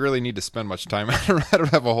don't think we really need to spend much time. I don't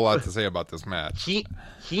have a whole lot to say about this match.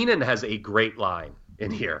 Heenan has a great line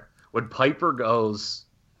in here. When Piper goes,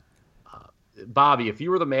 Bobby, if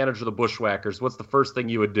you were the manager of the Bushwhackers, what's the first thing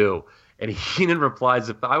you would do? And Heenan replies,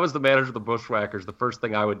 if I was the manager of the Bushwhackers, the first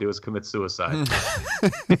thing I would do is commit suicide.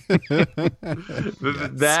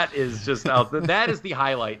 That is just that is the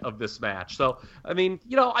highlight of this match. So, I mean,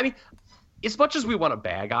 as much as we want to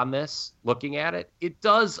bag on this, looking at it, it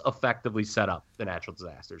does effectively set up the Natural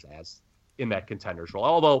Disasters as in that contenders role.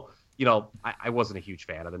 Although, I wasn't a huge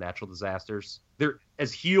fan of the Natural Disasters. They're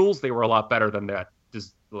as heels, they were a lot better than that,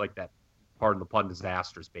 just like that, pardon the pun,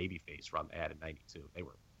 Disasters babyface run they had in '92. They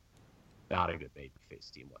were not a good babyface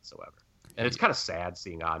team whatsoever. And it's kind of sad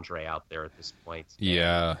seeing Andre out there at this point.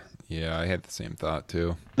 Yeah, I had the same thought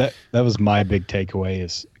too. That was my big takeaway,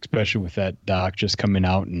 is especially with that doc just coming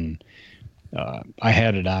out, and I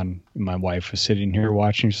had it on. My wife was sitting here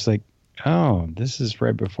watching. She's like, "Oh, this is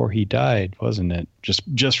right before he died, wasn't it?"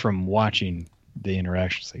 Just from watching the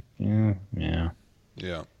interactions, like, yeah.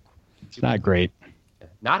 It's not great.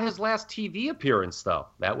 Not his last TV appearance, though.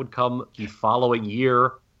 That would come the following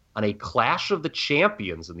year on a Clash of the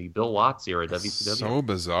Champions in the Bill Watts era WCW. So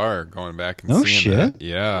bizarre going back and no seeing shit. that.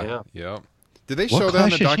 Yeah. Did they show that in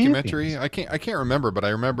the documentary? I can't remember, but I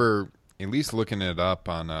remember at least looking it up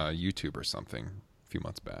on YouTube or something a few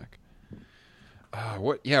months back.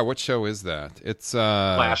 What show is that? It's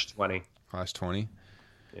Clash 20. Clash 20.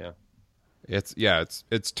 Yeah.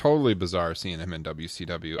 It's totally bizarre seeing him in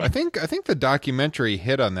WCW. I think the documentary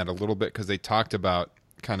hit on that a little bit because they talked about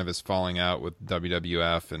kind of his falling out with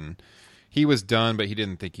WWF, and he was done, but he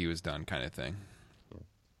didn't think he was done, kind of thing.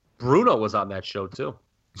 Bruno was on that show too.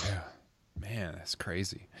 Yeah, man, that's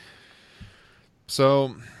crazy.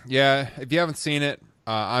 So yeah, if you haven't seen it,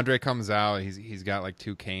 Andre comes out. He's got like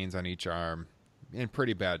 2 canes on each arm, in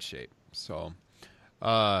pretty bad shape. So,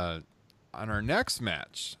 on our next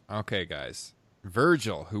match, okay, guys,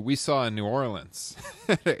 Virgil, who we saw in New Orleans,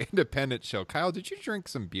 independent show. Kyle, did you drink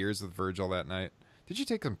some beers with Virgil that night? Did you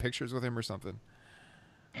take some pictures with him or something?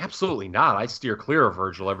 Absolutely not. I steer clear of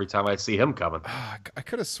Virgil every time I see him coming. I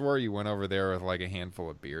could have swore you went over there with like a handful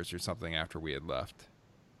of beers or something after we had left.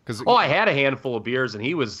 I had a handful of beers and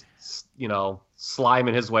he was,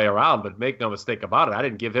 sliming his way around. But make no mistake about it, I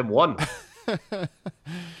didn't give him one.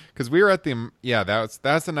 Because we were at that's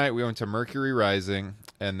the night we went to Mercury Rising,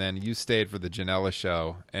 and then you stayed for the Janela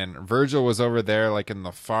show, and Virgil was over there like in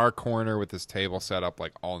the far corner with his table set up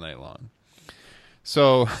like all night long.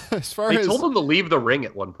 So as far They as told him to leave the ring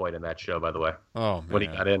at one point in that show, by the way. oh man, when he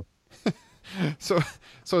got in. So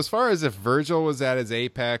as far as if Virgil was at his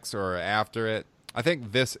apex or after it, I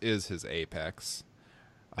think this is his apex.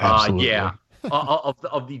 Absolutely. Yeah.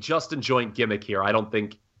 Of the Justin Joint gimmick here, I don't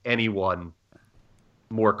think anyone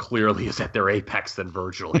more clearly is at their apex than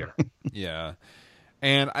Virgil here. Yeah.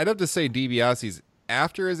 And I'd have to say DiBiase's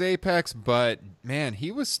after his apex, but man,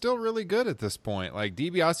 he was still really good at this point. Like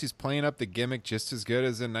DiBiase's playing up the gimmick just as good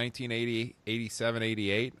as in 1980, 87,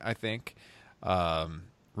 88, I think.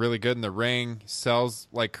 Really good in the ring, sells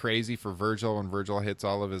like crazy for Virgil when Virgil hits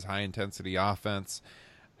all of his high intensity offense.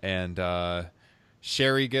 And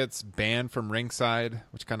Sherry gets banned from ringside,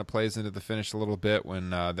 which kind of plays into the finish a little bit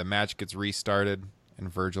when the match gets restarted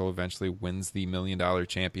and Virgil eventually wins the $1 Million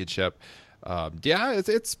Championship. Yeah,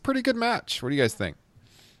 it's a pretty good match. What do you guys think?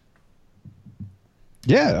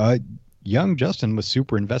 Yeah, young Justin was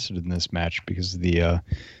super invested in this match because of the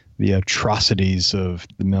atrocities of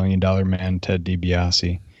the $1 Million Man, Ted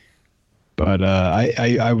DiBiase. But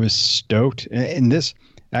I was stoked. And this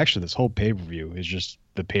whole pay-per-view is just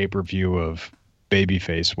the pay-per-view of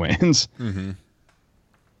babyface wins. Mm-hmm.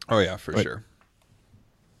 Oh, yeah, for sure.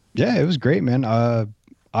 Yeah, it was great, man.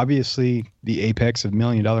 Obviously, the apex of $1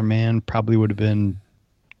 Million Man probably would have been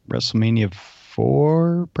WrestleMania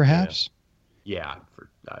 4, perhaps. Yeah,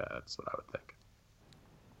 that's what I would think.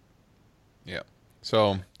 Yeah.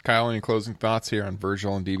 So, Kyle, any closing thoughts here on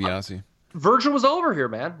Virgil and DiBiase? Virgil was over here,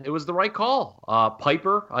 man. It was the right call.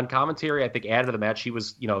 Piper on commentary, I think, added to the match. He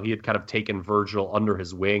was, he had kind of taken Virgil under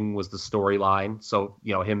his wing was the storyline. So,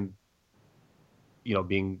 him,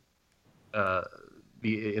 being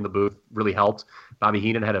be in the booth really helped. Bobby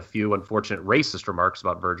Heenan had a few unfortunate racist remarks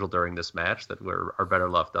about Virgil during this match that are better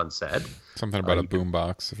left unsaid. Something about a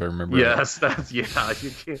boombox, if I remember. Yes,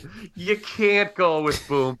 you can't go with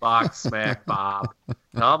boombox smack, Bob.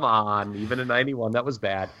 Come on, even in '91, that was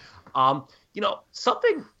bad.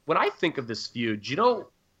 Something when I think of this feud,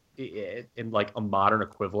 in like a modern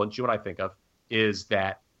equivalent, what I think of is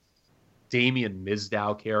that Damien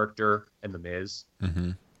Mizdow character and The Miz.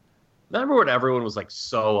 Mm-hmm. Remember when everyone was like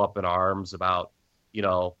so up in arms about,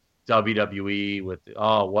 WWE with,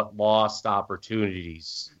 what lost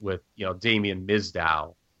opportunities with, Damien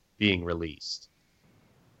Mizdow being released.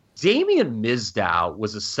 Damien Mizdow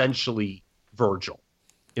was essentially Virgil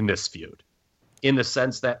in this feud, in the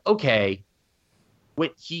sense that, okay, when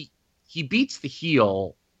he beats the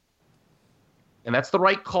heel, and that's the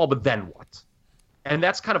right call, but then what? And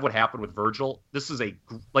that's kind of what happened with Virgil. This is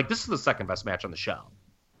the second best match on the show,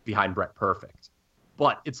 behind Brett Perfect.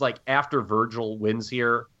 But it's like after Virgil wins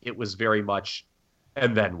here, it was very much,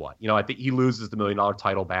 and then what? I think he loses the $1 Million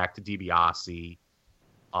title back to DiBiase,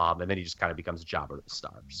 and then he just kind of becomes a jobber to the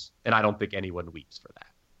stars. And I don't think anyone weeps for that.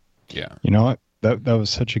 Yeah. You know what? That was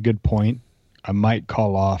such a good point. I might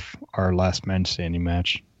call off our last man standing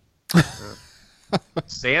match.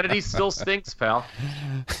 Sanity still stinks, pal.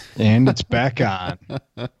 And it's back on.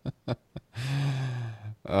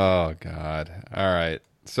 Oh, God. All right.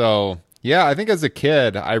 So, yeah, I think as a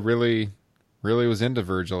kid, I really, really was into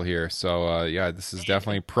Virgil here. So, this is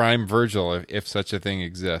definitely prime Virgil, if such a thing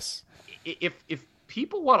exists. If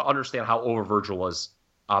people want to understand how over Virgil was,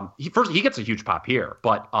 he gets a huge pop here,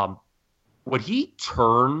 but when he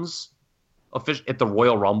turns at the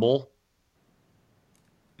Royal Rumble,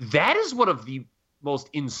 that is one of the most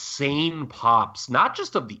insane pops, not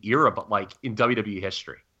just of the era, but like in WWE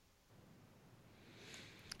history.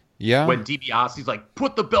 Yeah. When DiBiase's like,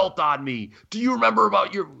 put the belt on me. Do you remember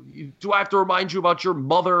do I have to remind you about your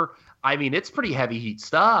mother? I mean, it's pretty heavy heat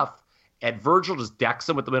stuff. And Virgil just decks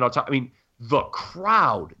him with the minute. I mean, the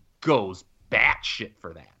crowd goes batshit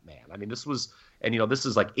for that, man. I mean, this is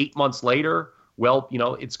like 8 months later. Well,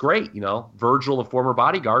 it's great. Virgil, the former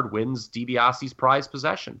bodyguard, wins DiBiase's prized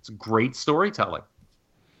possession. It's great storytelling.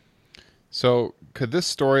 So, could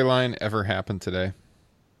this storyline ever happen today?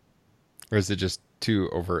 Or is it just too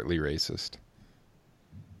overtly racist?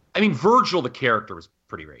 I mean, Virgil, the character, was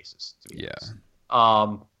pretty racist. To be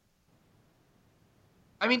honest.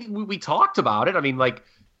 I mean, we talked about it. I mean, like,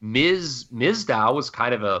 Mizdow was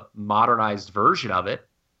kind of a modernized version of it.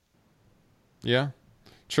 Yeah.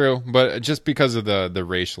 True, but just because of the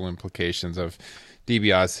racial implications of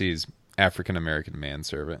DiBiase's African-American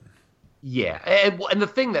manservant. Yeah, and the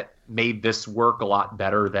thing that made this work a lot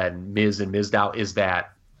better than Miz and Mizdow is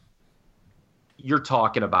that you're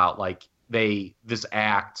talking about like this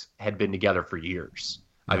act had been together for years.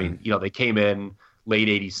 I mean, they came in late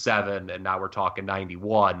 87 and now we're talking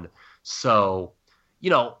 91. So,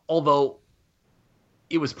 although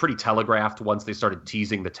it was pretty telegraphed once they started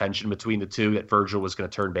teasing the tension between the two that Virgil was going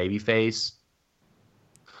to turn babyface,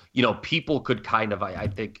 people could kind of, I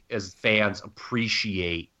think, as fans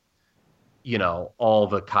appreciate, all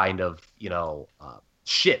the kind of,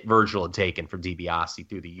 shit Virgil had taken from DiBiase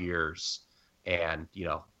through the years and,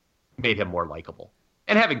 made him more likable.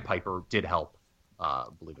 And having Piper did help,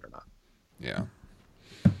 believe it or not. Yeah.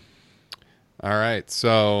 All right.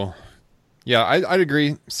 So, yeah, I'd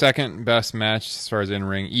agree. Second best match as far as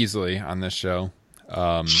in-ring easily on this show.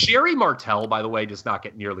 Sherry Martel, by the way, does not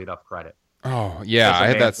get nearly enough credit. Oh, yeah. I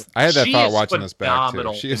had that thought watching this back,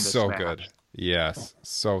 too. She is so match. good. Yes.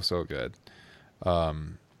 So good.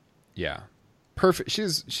 Yeah. Perfect.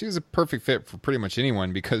 She's a perfect fit for pretty much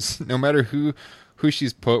anyone because no matter who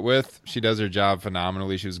she's put with, she does her job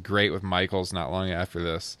phenomenally. She was great with Michaels not long after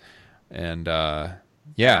this. And, yeah.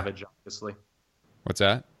 Savage, obviously. What's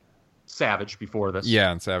that? Savage before this.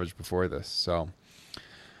 Yeah, and Savage before this. So,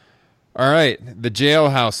 all right. The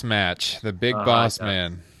Jailhouse match. The Big Boss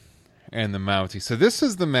Man and the Mountie. So this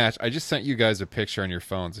is the match. I just sent you guys a picture on your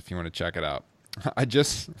phones if you want to check it out. I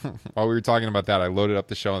just, while we were talking about that, I loaded up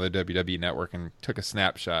the show on the WWE Network and took a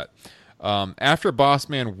snapshot. After Boss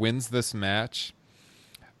Man wins this match,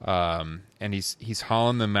 and he's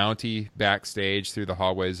hauling the Mountie backstage through the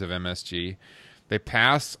hallways of MSG, they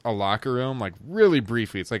pass a locker room like really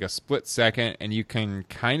briefly. It's like a split second, and you can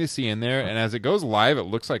kind of see in there. And as it goes live, it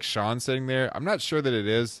looks like Sean's sitting there. I'm not sure that it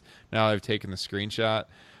is now that I've taken the screenshot.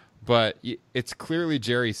 But it's clearly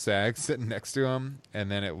Jerry Sags sitting next to him,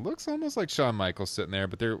 and then it looks almost like Shawn Michaels sitting there,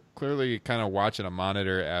 but they're clearly kind of watching a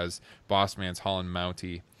monitor as Boss Man's hauling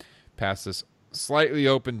Mountie past this slightly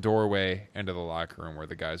open doorway into the locker room where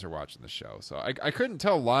the guys are watching the show. So I couldn't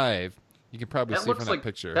tell live. You can probably see from that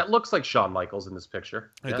picture. That looks like Shawn Michaels in this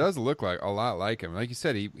picture. It does look like a lot like him. Like you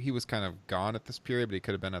said, he was kind of gone at this period, but he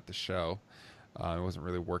could have been at the show. He wasn't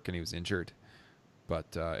really working. He was injured.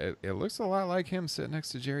 But it looks a lot like him sitting next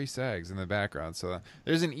to Jerry Sags in the background. So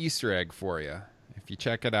there's an Easter egg for you. If you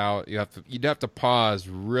check it out, you'd have to pause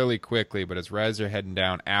really quickly, but it's right as they're heading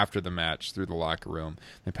down after the match through the locker room.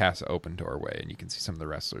 They pass an open doorway, and you can see some of the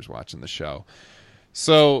wrestlers watching the show.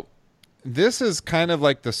 So this is kind of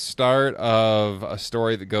like the start of a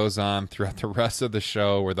story that goes on throughout the rest of the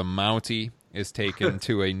show where the Mountie is taken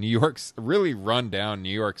to a really run-down New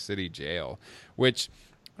York City jail, which...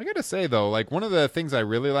 I gotta say though, like one of the things I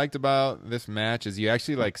really liked about this match is you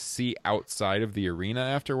actually like see outside of the arena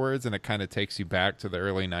afterwards, and it kind of takes you back to the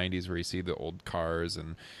early '90s where you see the old cars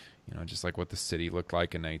and just like what the city looked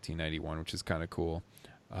like in 1991, which is kind of cool.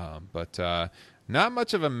 But not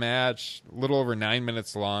much of a match. A little over 9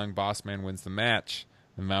 minutes long. Boss Man wins the match.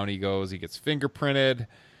 The Mountie goes. He gets fingerprinted.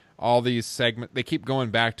 All these segments, they keep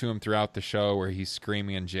going back to him throughout the show where he's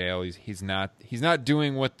screaming in jail. He's not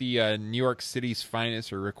doing what the New York City's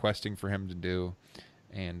finest are requesting for him to do,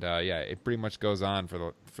 and it pretty much goes on for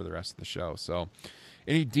the rest of the show. So,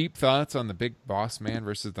 any deep thoughts on the Big Boss Man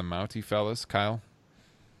versus the Mountie fellas, Kyle?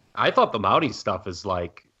 I thought the Mountie stuff is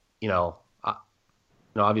like,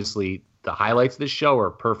 obviously the highlights of this show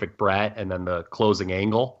are Perfect Brett and then the closing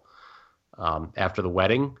angle after the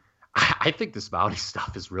wedding. I think this Mountie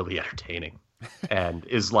stuff is really entertaining and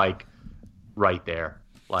is like right there,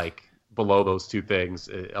 like below those two things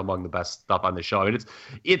among the best stuff on the show. I mean,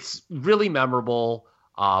 it's really memorable.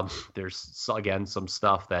 There's again some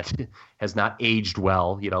stuff that has not aged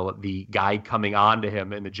well. The guy coming on to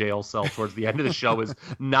him in the jail cell towards the end of the show is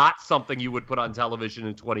not something you would put on television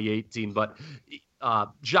in 2018. But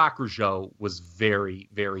Jacques Rougeau was very,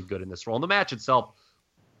 very good in this role. And the match itself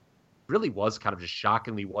really was kind of just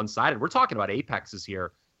shockingly one-sided. We're talking about apexes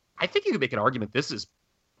here. I think you could make an argument this is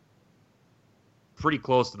pretty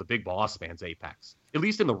close to the Big Boss Man's apex, at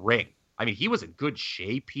least in the ring. I mean, he was in good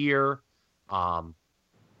shape here, and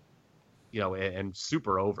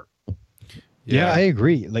super over. Yeah, I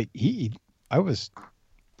agree. Like I was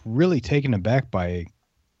really taken aback by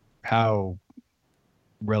how,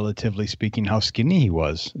 relatively speaking, how skinny he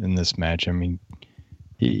was in this match. I mean,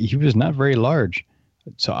 he was not very large.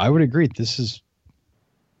 So I would agree. This is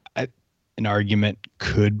an argument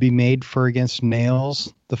could be made for against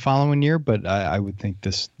Nails the following year, but I would think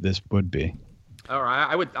this would be. All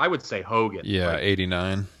right, I would say Hogan. Yeah,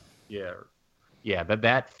 89. Yeah.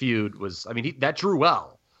 That feud was. I mean, that drew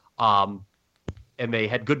well, and they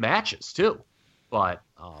had good matches too. But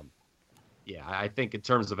I think in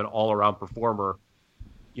terms of an all-around performer,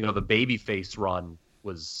 the babyface run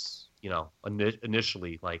was.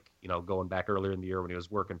 Initially, going back earlier in the year when he was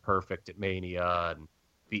working Perfect at Mania and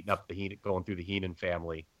beating up going through the Heenan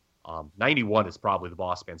family. 91 is probably the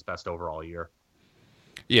Boss Man's best overall year.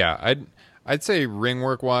 Yeah, I'd say ring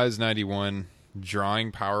work wise 91,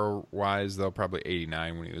 drawing power wise though probably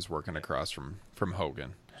 89 when he was working across from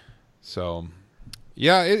Hogan. So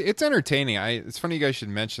yeah, it's entertaining. It's funny you guys should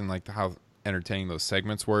mention like how entertaining those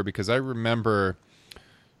segments were, because I remember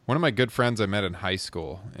one of my good friends I met in high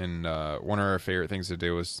school, and one of our favorite things to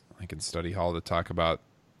do was like in study hall to talk about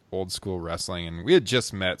old school wrestling, and we had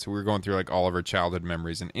just met, so we were going through like all of our childhood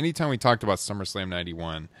memories, and anytime we talked about SummerSlam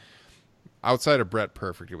 91, outside of Brett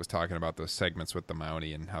Perfect, it was talking about those segments with the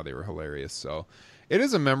Mountie and how they were hilarious. So it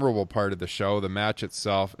is a memorable part of the show. The match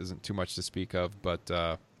itself isn't too much to speak of, but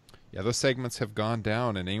yeah, those segments have gone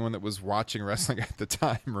down, and anyone that was watching wrestling at the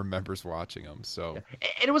time remembers watching them. So,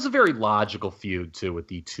 and it was a very logical feud too with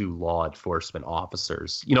the two law enforcement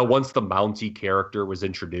officers. You know, once the Mountie character was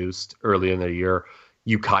introduced early in the year,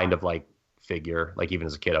 you kind of like figure, like even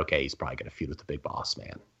as a kid, okay, he's probably going to feud with the big boss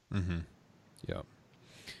man. Mm-hmm. Yep.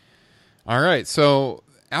 All right, so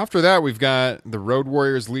after that, we've got the Road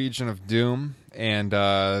Warriors Legion of Doom, and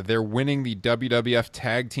they're winning the WWF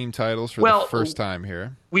Tag Team titles for the first time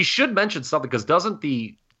here. We should mention something, because doesn't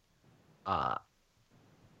the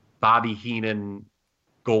Bobby Heenan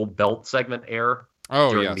gold belt segment air?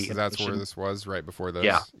 Oh, yes, that's where this was, right before this.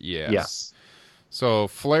 Yeah. Yes. So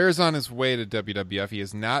Flair's on his way to WWF. He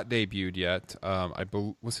has not debuted yet.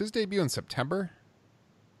 Was his debut in September?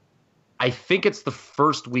 I think it's the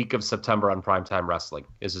first week of September on Primetime Wrestling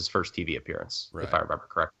is his first TV appearance, if I remember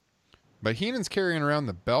correct. But Heenan's carrying around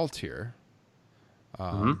the belt here,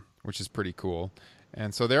 which is pretty cool.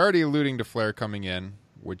 And so they're already alluding to Flair coming in,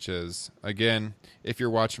 which is, again, if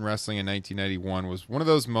you're watching wrestling in 1991, was one of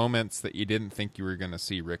those moments that you didn't think you were going to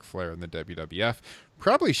see Ric Flair in the WWF.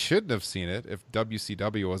 Probably shouldn't have seen it if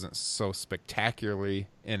WCW wasn't so spectacularly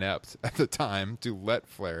inept at the time to let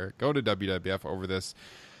Flair go to WWF over this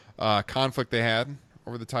conflict they had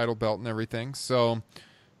over the title belt and everything. So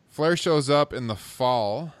Flair shows up in the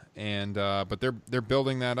fall, and but they're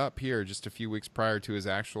building that up here just a few weeks prior to his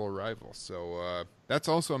actual arrival. So that's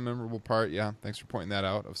also a memorable part. Yeah, thanks for pointing that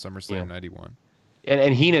out, of SummerSlam 91.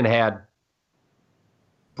 And Heenan had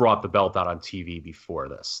brought the belt out on TV before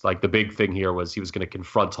this. Like, the big thing here was he was going to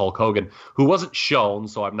confront Hulk Hogan, who wasn't shown,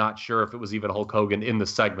 so I'm not sure if it was even Hulk Hogan in the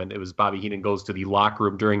segment. It was Bobby Heenan goes to the locker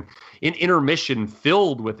room during an intermission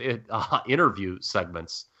filled with interview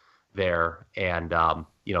segments there. And,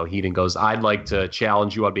 Heenan goes, "I'd like to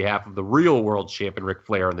challenge you on behalf of the real world champion, Ric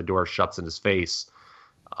Flair," and the door shuts in his face.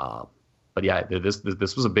 But yeah, this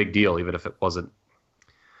was a big deal, even if it wasn't.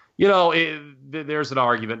 There's an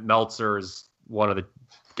argument. Meltzer is one of the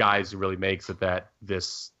guys who really makes it that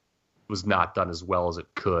this was not done as well as it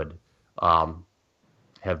could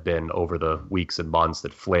have been over the weeks and months,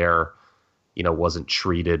 that Flair, wasn't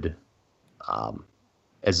treated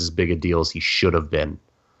as big a deal as he should have been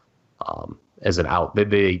as an out.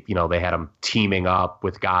 They had him teaming up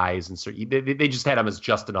with guys, and so they just had him as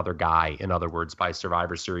just another guy, in other words, by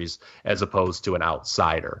Survivor Series, as opposed to an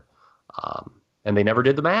outsider. And they never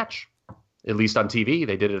did the match. At least on TV,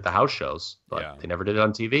 they did it at the house shows, but they never did it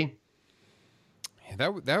on TV. Yeah,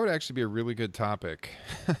 that would actually be a really good topic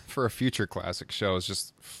for a future classic show. Is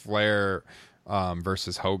just Flair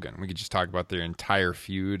versus Hogan. We could just talk about their entire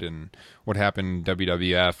feud and what happened in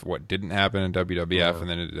WWF, what didn't happen in WWF, and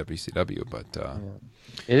then in WCW. But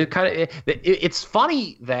it's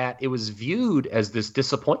funny that it was viewed as this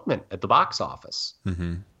disappointment at the box office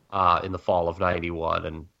in the fall of '91,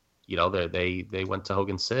 and. They went to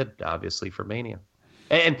Hogan Sid, obviously, for Mania.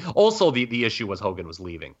 And also the issue was Hogan was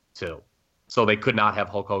leaving, too. So they could not have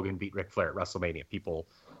Hulk Hogan beat Ric Flair at WrestleMania.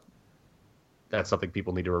 That's something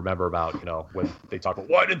people need to remember about, when they talk about,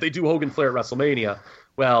 why didn't they do Hogan Flair at WrestleMania?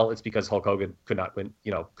 Well, it's because Hulk Hogan could not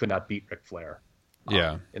beat Ric Flair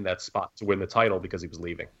in that spot to win the title because he was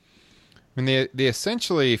leaving. I mean, they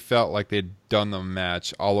essentially felt like they'd done the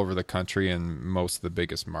match all over the country in most of the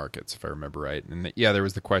biggest markets, if I remember right. And there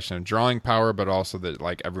was the question of drawing power, but also that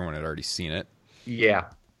like everyone had already seen it.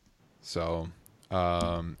 Yeah. So,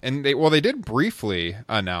 and they did briefly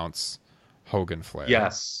announce Hogan Flair.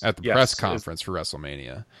 Yes. At the press conference for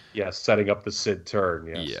WrestleMania. Yes, setting up the Sid turn.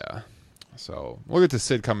 Yes. Yeah. So we'll get to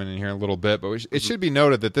Sid coming in here in a little bit, but it should be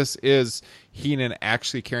noted that this is Heenan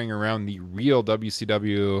actually carrying around the real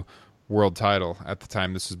WCW world title at the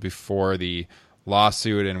time. This was before the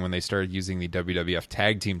lawsuit and when they started using the WWF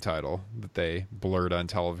tag team title that they blurred on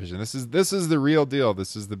television. This is the real deal.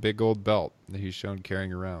 This is the big old belt that he's shown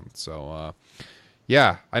carrying around. So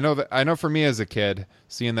I know for me as a kid,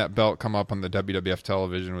 seeing that belt come up on the WWF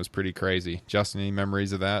television was pretty crazy. Justin, any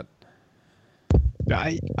memories of that?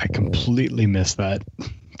 I completely missed that.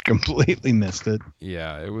 Completely missed it.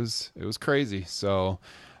 Yeah, it was crazy. So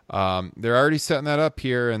they're already setting that up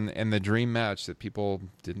here in the dream match that people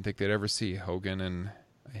didn't think they'd ever see, Hogan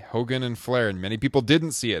and Flair, and many people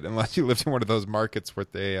didn't see it unless you lived in one of those markets where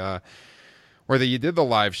you did the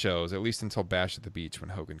live shows, at least until Bash at the Beach when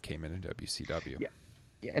Hogan came in WCW.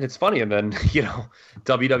 Yeah, and it's funny, and then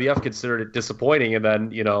WWF considered it disappointing, and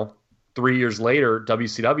then 3 years later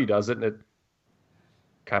WCW does it, and it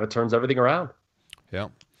kind of turns everything around. Yeah.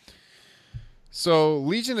 So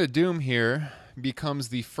Legion of Doom here becomes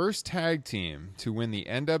the first tag team to win the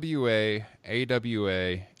NWA,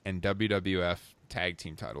 AWA, and WWF tag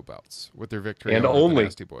team title belts with their victory and over only the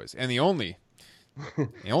Nasty Boys. And the only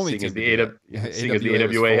seeing as team the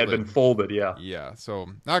AWA had been folded. Yeah, so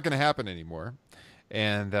not going to happen anymore.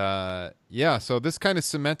 And so this kind of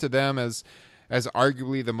cemented them as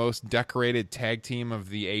arguably the most decorated tag team of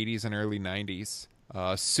the 80s and early 90s.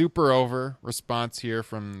 Super over response here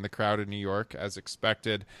from the crowd in New York, as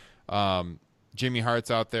expected. Jimmy Hart's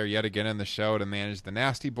out there yet again in the show to manage the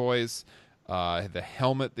Nasty Boys. The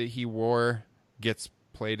helmet that he wore gets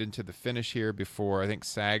played into the finish here before I think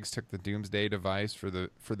Sags took the Doomsday device for the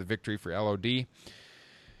victory for LOD.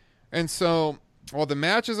 And so, while the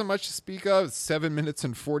match isn't much to speak of, it's 7 minutes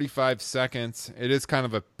and 45 seconds. It is kind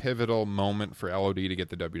of a pivotal moment for LOD to get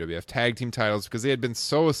the WWF tag team titles because they had been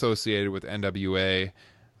so associated with NWA,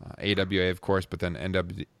 AWA, of course, but then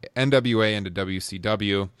NWA into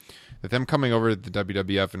WCW, that them coming over to the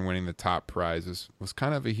WWF and winning the top prize was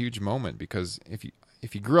kind of a huge moment because if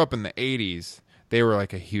you grew up in the 80s, they were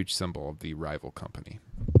like a huge symbol of the rival company.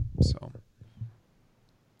 So,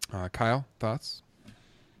 Kyle, thoughts?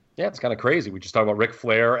 Yeah, it's kind of crazy. We just talked about Ric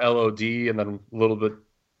Flair, LOD, and then a little bit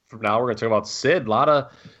from now we're going to talk about Sid. A lot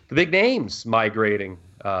of the big names migrating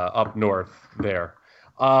up north there.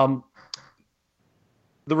 The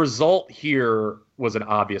result here was an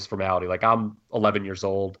obvious formality. Like, I'm 11 years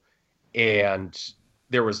old, and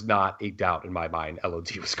there was not a doubt in my mind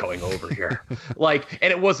LOD was going over here.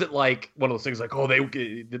 And it wasn't like one of those things like, oh, they're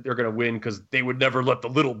going to win because they would never let the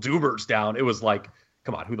Little Doomers down. It was like,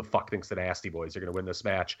 come on, who the fuck thinks the Nasty Boys are going to win this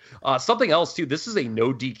match? Something else, too, this is a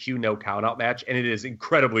no DQ, no countout match, and it is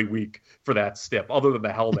incredibly weak for that stip. Other than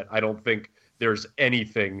the helmet, I don't think there's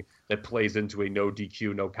anything that plays into a no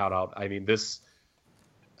DQ, no countout. I mean, this,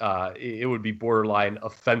 it would be borderline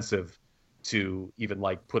offensive to even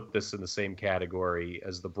put this in the same category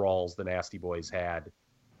as the brawls the Nasty Boys had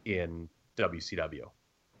in WCW.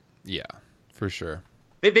 Yeah, for sure.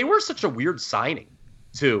 They were such a weird signing,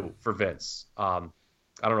 too, for Vince.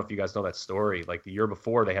 I don't know if you guys know that story. Like, the year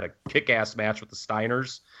before, they had a kick-ass match with the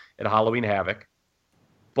Steiners at Halloween Havoc.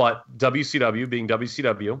 But WCW, being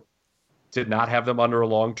WCW, did not have them under a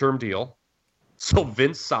long-term deal. So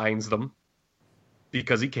Vince signs them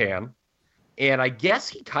because he can. And I guess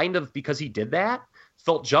he kind of, because he did that,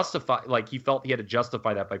 felt justified. Like, he felt he had to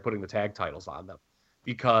justify that by putting the tag titles on them.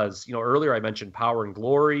 Because, earlier I mentioned Power and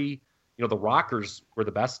Glory. The Rockers were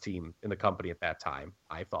the best team in the company at that time,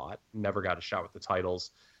 I thought. Never got a shot with the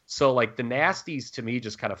titles. So, the Nasties, to me,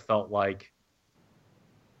 just kind of felt like,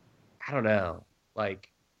 I don't know, they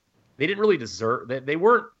didn't really deserve, they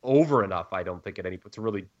weren't over enough, I don't think, at any point to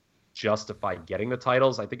really justify getting the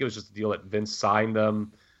titles. I think it was just a deal that Vince signed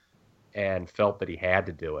them and felt that he had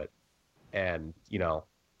to do it. And,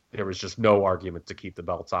 there was just no argument to keep the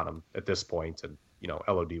belts on him at this point. And,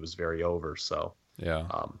 LOD was very over. So, yeah.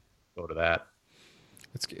 Go to that.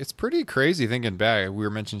 It's pretty crazy thinking back. We were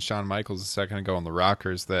mentioning Shawn Michaels a second ago on the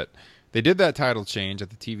Rockers that they did that title change at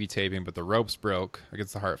the TV taping, but the ropes broke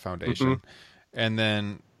against the Hart Foundation, and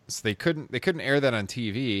then so they couldn't air that on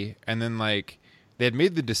TV. And then they had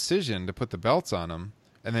made the decision to put the belts on them,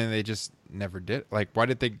 and then they just never did. Why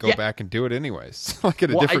did they go back and do it anyways? At a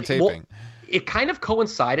different taping. It kind of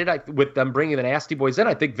coincided with them bringing the Nasty Boys in.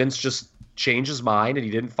 I think Vince just changed his mind and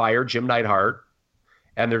he didn't fire Jim Neidhart.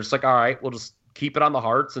 And they're just like, all right, we'll just keep it on the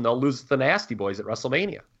Hearts and they'll lose to the Nasty Boys at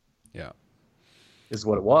WrestleMania. Yeah. Is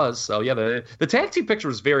what it was. So, yeah, the tag team picture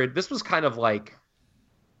was this was kind of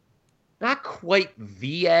not quite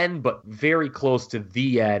the end, but very close to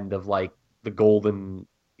the end of, the golden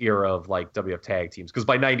era of, WF tag teams. Because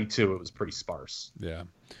by 92, it was pretty sparse. Yeah.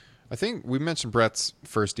 I think we mentioned Brett's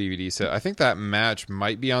first DVD set. I think that match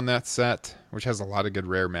might be on that set, which has a lot of good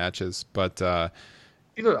rare matches, but...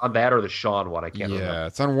 either on that or the Shawn one, I can't remember. Yeah,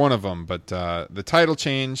 it's on one of them, but the title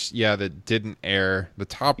change, that didn't air. The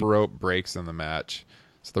top rope breaks in the match.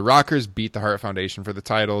 So the Rockers beat the Hart Foundation for the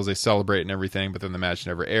titles. They celebrate and everything, but then the match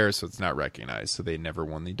never airs, so it's not recognized. So they never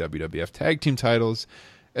won the WWF Tag Team titles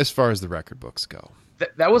as far as the record books go.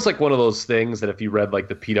 That was one of those things that if you read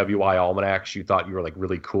the PWI almanacs, you thought you were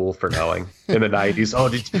really cool for knowing in the 90s. Oh,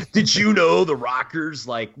 did you know the Rockers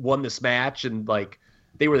won this match and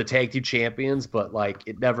they were the tag team champions, but like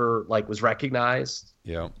it never like was recognized.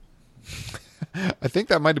 Yeah. I think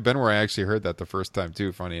that might have been where I actually heard that the first time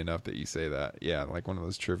too. Funny enough that you say that. Yeah, like one of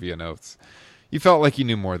those trivia notes. You felt like you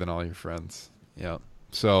knew more than all your friends. Yeah.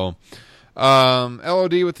 So,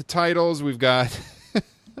 LOD with the titles. We've got.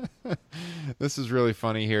 This is really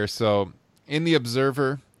funny here. So, in the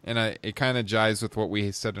Observer, and it kind of jives with what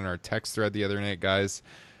we said in our text thread the other night, guys.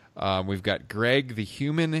 We've got Greg the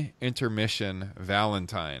Human Intermission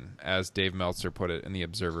Valentine, as Dave Meltzer put it in the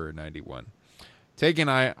Observer 91. Taking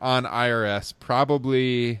on IRS,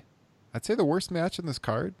 probably, I'd say the worst match in this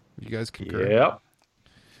card. You guys concur? Yep.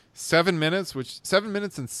 7 minutes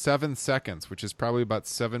and 7 seconds, which is probably about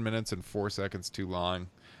 7 minutes and 4 seconds too long.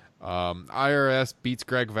 IRS beats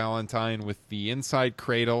Greg Valentine with the inside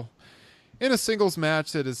cradle in a singles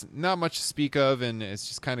match that is not much to speak of, and it's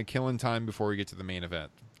just kind of killing time before we get to the main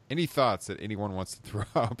event. Any thoughts that anyone wants to throw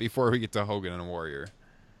out before we get to Hogan and Warrior?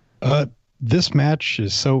 This match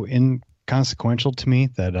is so inconsequential to me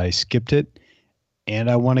that I skipped it,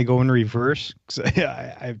 and I want to go in reverse because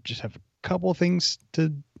I just have a couple things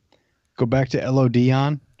to go back to LOD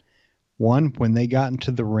on. One, when they got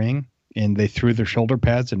into the ring and they threw their shoulder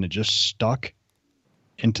pads and it just stuck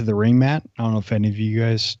into the ring mat. I don't know if any of you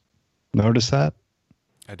guys noticed that.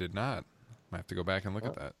 I did not. I have to go back and look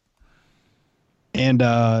at that. And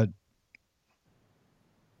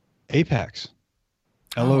Apex,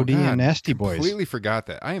 LOD, and Nasty Boys. Completely forgot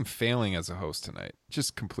that. I am failing as a host tonight.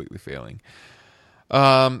 Just completely failing.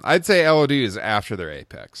 I'd say LOD is after their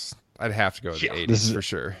Apex. I'd have to go with the 80s for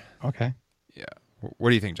sure. Okay. Yeah. What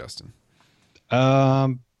do you think, Justin? For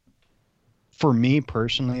me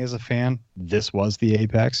personally, as a fan, this was the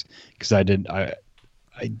Apex because I did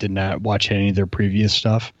not watch any of their previous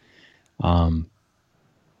stuff.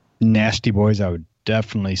 Nasty Boys, I would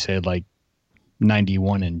definitely say like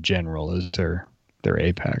 91 in general is their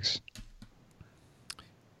Apex.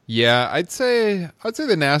 Yeah, I'd say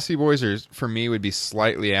the Nasty Boys are, for me, would be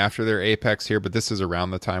slightly after their Apex here, but this is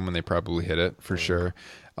around the time when they probably hit it for sure.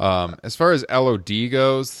 As far as LOD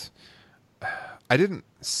goes, I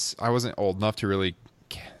wasn't old enough to really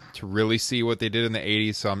see what they did in the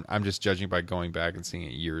 80s, so I'm just judging by going back and seeing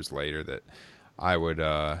it years later that I would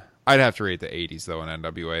I'd have to rate the 80s though in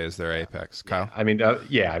NWA as their Apex. Kyle? I mean,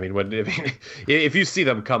 if you see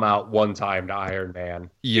them come out one time to Iron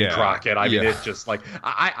Man in Crockett, I mean, it's just like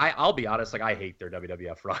I'll be honest, like I hate their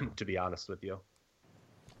WWF run, to be honest with you.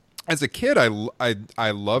 As a kid, I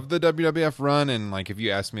loved the WWF run, and like if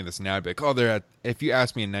you ask me this now, I'd be like, if you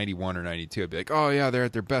asked me in 91 or 92, I'd be like, oh yeah, they're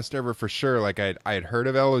at their best ever for sure. Like I had heard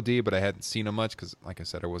of LOD, but I hadn't seen them much because, like I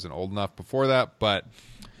said, I wasn't old enough before that. But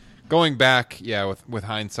going back, yeah, with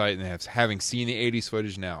hindsight and having seen the 80s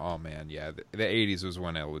footage now, oh man, yeah, the 80s was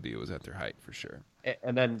when LOD was at their height for sure.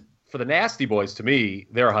 And then for the Nasty Boys, to me,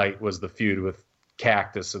 their height was the feud with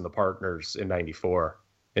Cactus and the Partners in '94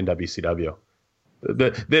 in WCW.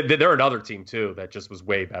 They're another team too that just was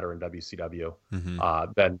way better in WCW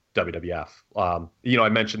than WWF. I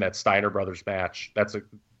mentioned that Steiner Brothers match. That's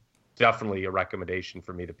definitely a recommendation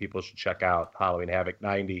for me that people should check out. Halloween Havoc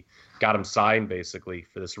 90 got him signed basically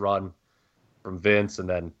for this run from Vince, and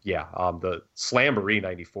then the Slamboree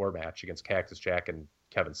 94 match against Cactus Jack and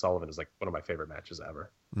Kevin Sullivan is like one of my favorite matches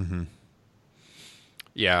ever. Mm-hmm.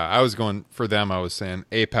 Yeah, I was going for them. I was saying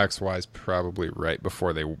Apex-wise, probably right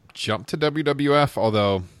before they jumped to WWF,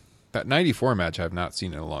 although that 94 match I have not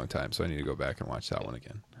seen in a long time, so I need to go back and watch that one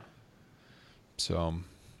again. So,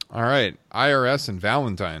 all right, IRS and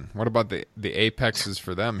Valentine. What about the Apexes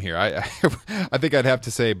for them here? I think I'd have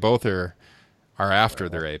to say both are after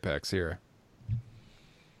their Apex here. I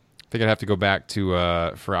think I'd have to go back to,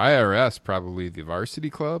 for IRS, probably the Varsity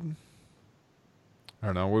Club. I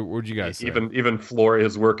don't know. What would you guys say? Even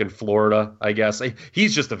his work in Florida, I guess.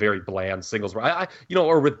 He's just a very bland singles.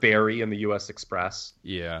 Or with Barry in the U.S. Express.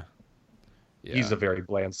 Yeah. He's a very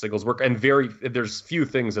bland singles work, and there's few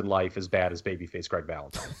things in life as bad as babyface Greg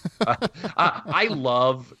Valentine. I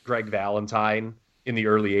love Greg Valentine in the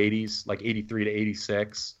early '80s, like '83 to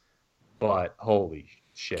 '86, but holy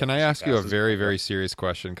shit! Can I ask you a very, very serious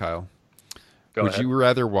question, Kyle? Would you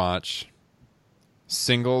rather watch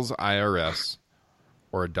singles IRS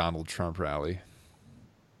or a Donald Trump rally?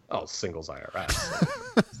 Oh, singles IRS.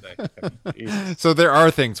 So there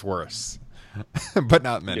are things worse, but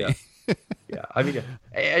not many. Yeah. I mean,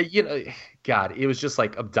 God, it was just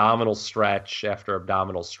like abdominal stretch after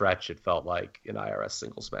abdominal stretch. It felt like in IRS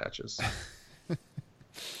singles matches.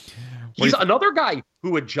 He's another guy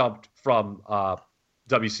who had jumped from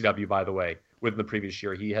WCW, by the way, within the previous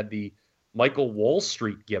year. He had the Michael Wall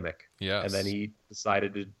Street gimmick. Yes. And then he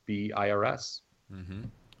decided to be IRS. Mm-hmm.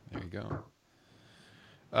 There you go.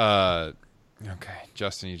 Okay,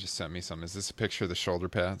 Justin, you just sent me some. Is this a picture of the shoulder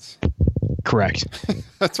pads? Correct.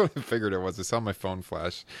 That's what I figured it was. I saw my phone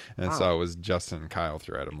flash and I saw it was Justin and Kyle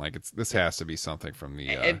thread. I'm like, this has to be something from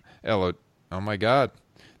the LO. Oh my God,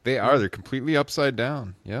 they are. They're completely upside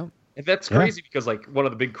down. Yeah. And that's crazy because like one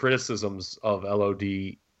of the big criticisms of LOD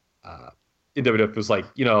in WWF was like,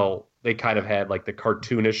 they kind of had like the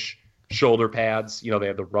cartoonish shoulder pads. They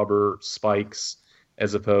had the rubber spikes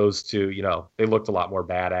as opposed to, they looked a lot more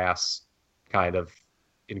badass kind of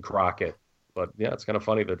in Crockett. But yeah, it's kind of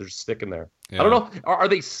funny that they're just sticking there. Yeah. I don't know. Are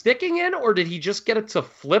they sticking in, or did he just get it to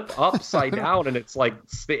flip upside down and it's like,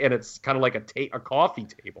 and it's kind of like a coffee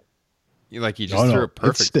table? You just threw it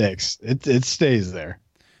perfect. It sticks. It stays there.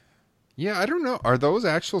 Yeah, I don't know. Are those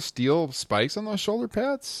actual steel spikes on those shoulder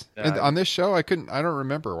pads? On this show, I don't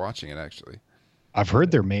remember watching it actually. I've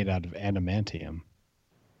heard they're made out of adamantium.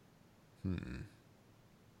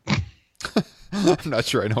 I'm not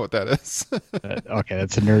sure I know what that is. Okay,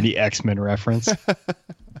 that's a nerdy X-Men reference.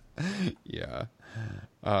 Yeah.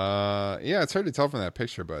 Yeah, it's hard to tell from that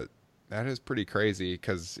picture, but that is pretty crazy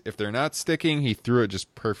because if they're not sticking, he threw it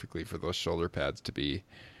just perfectly for those shoulder pads to be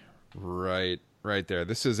right there.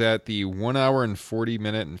 This is at the 1 hour and 40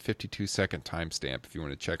 minute and 52 second timestamp if you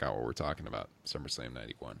want to check out what we're talking about, SummerSlam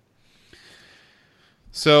 91.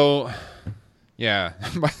 So... yeah,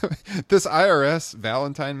 this IRS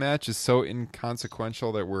Valentine match is so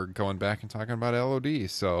inconsequential that we're going back and talking about LOD.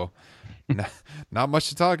 So not much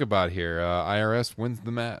to talk about here. IRS wins the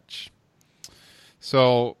match.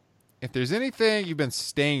 So if there's anything you've been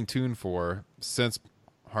staying tuned for since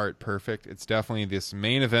Heart Perfect, it's definitely this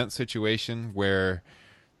main event situation where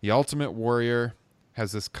the Ultimate Warrior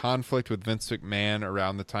has this conflict with Vince McMahon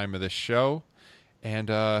around the time of this show.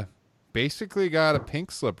 And, basically got a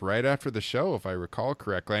pink slip right after the show, if I recall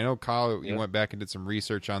correctly. I know, Kyle, you went back and did some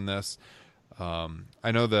research on this.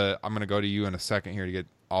 I know I'm going to go to you in a second here to get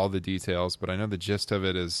all the details, but I know the gist of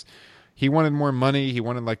it is he wanted more money. He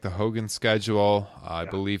wanted like the Hogan schedule. I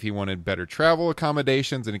believe he wanted better travel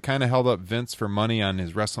accommodations, and he kind of held up Vince for money on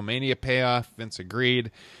his WrestleMania payoff. Vince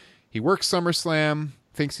agreed. He works SummerSlam,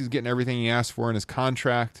 thinks he's getting everything he asked for in his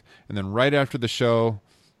contract, and then right after the show,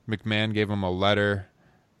 McMahon gave him a letter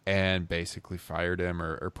and basically fired him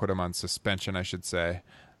or put him on suspension, I should say,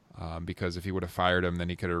 because if he would have fired him, then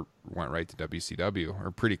he could have went right to WCW or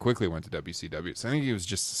pretty quickly went to WCW. So I think he was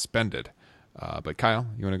just suspended. But Kyle,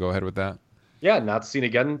 you want to go ahead with that? Yeah, not seen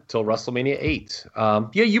again until WrestleMania 8.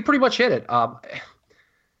 Yeah, you pretty much hit it.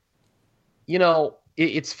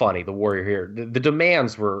 It's funny, the Warrior here. The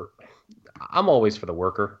demands were, I'm always for the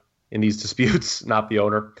worker in these disputes, not the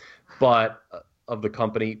owner, but of the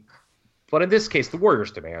company. But in this case, the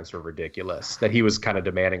Warrior's demands were ridiculous, that he was kind of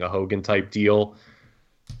demanding a Hogan-type deal.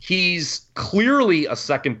 He's clearly a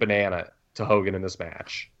second banana to Hogan in this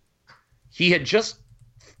match. He had just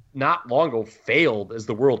not long ago failed as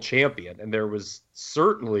the world champion, and there was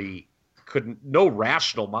certainly no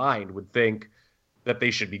rational mind would think that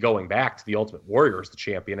they should be going back to the Ultimate Warrior as the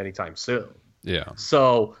champion anytime soon. Yeah.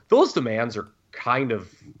 So those demands are kind of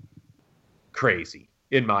crazy,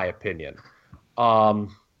 in my opinion.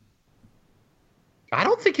 I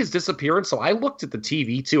don't think his disappearance, so I looked at the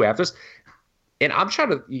TV too after this, and I'm trying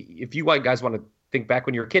to, if you guys want to think back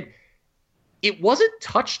when you were a kid, it wasn't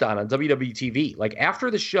touched on WWE TV. Like after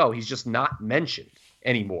the show, he's just not mentioned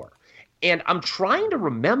anymore. And I'm trying to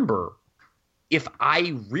remember if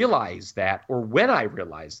I realized that or when I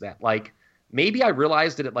realized that. Like maybe I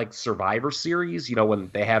realized it at like Survivor Series, when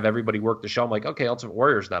they have everybody work the show. I'm like, okay, Ultimate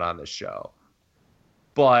Warrior's not on this show.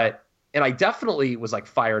 And I definitely was like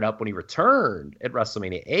fired up when he returned at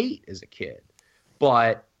WrestleMania 8 as a kid.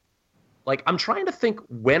 But like, I'm trying to think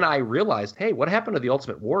when I realized, hey, what happened to the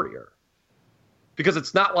Ultimate Warrior? Because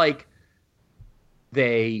it's not like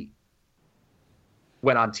they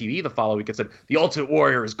went on TV the following week and said, the Ultimate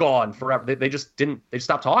Warrior is gone forever. They just didn't, they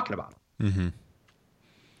stopped talking about him. Mm-hmm.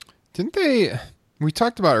 Didn't they, we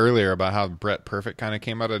talked about earlier about how Brett Perfect kind of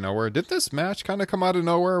came out of nowhere. Did this match kind of come out of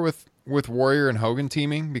nowhere with Warrior and Hogan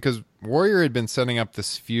teaming? Because Warrior had been setting up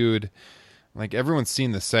this feud, like everyone's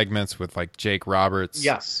seen the segments with like Jake Roberts,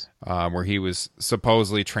 yes, where he was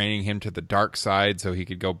supposedly training him to the dark side so he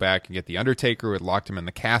could go back and get the Undertaker, who had locked him in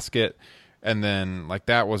the casket, and then like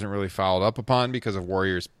that wasn't really followed up upon because of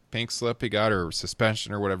Warrior's pink slip he got, or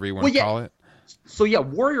suspension, or whatever you want to call it. So yeah,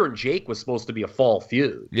 Warrior and Jake was supposed to be a fall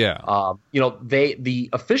feud. Yeah, the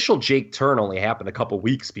official Jake turn only happened a couple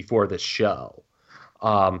weeks before this show.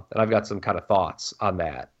 And I've got some kind of thoughts on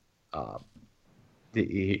that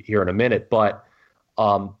here in a minute. But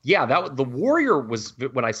the Warrior was,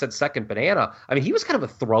 when I said second banana, I mean, he was kind of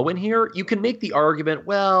a throw in here. You can make the argument,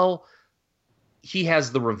 well, he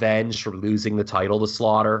has the revenge for losing the title to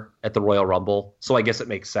Slaughter at the Royal Rumble. So I guess it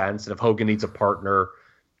makes sense. And if Hogan needs a partner,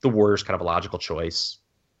 the Warrior's kind of a logical choice.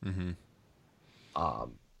 Mm-hmm.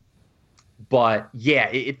 But yeah,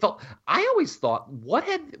 it felt, I always thought, what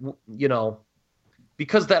had,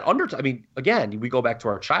 because that I mean, again, we go back to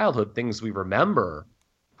our childhood, things we remember.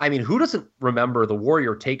 I mean, who doesn't remember the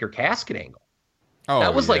Warrior Taker casket angle? Oh,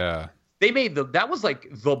 that was yeah. That was like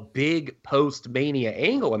the big post-Mania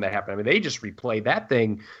angle when that happened. I mean, they just replayed that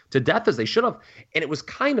thing to death as they should have. And it was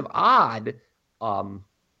kind of odd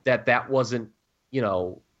that wasn't, they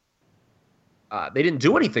didn't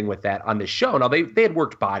do anything with that on this show. Now, they had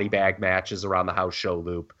worked body bag matches around the house show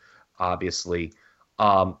loop, obviously.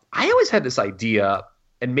 I always had this idea,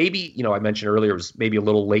 and maybe, I mentioned earlier, it was maybe a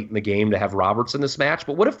little late in the game to have Roberts in this match,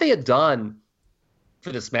 but what if they had done,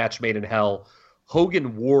 for this match made in hell,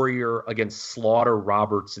 Hogan Warrior against Slaughter,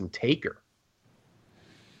 Roberts, and Taker?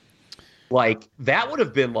 Like, that would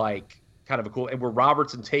have been like kind of a cool, and where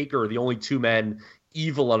Roberts and Taker are the only two men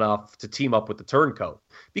evil enough to team up with the Turncoat.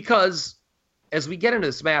 Because as we get into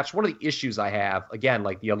this match, one of the issues I have, again,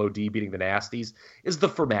 like the LOD beating the Nasties, is the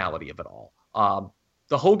formality of it all.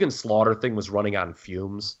 The Hogan Slaughter thing was running on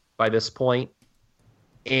fumes by this point.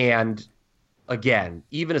 And again,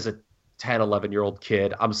 even as a 10, 11-year-old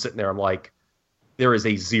kid, I'm sitting there, I'm like, there is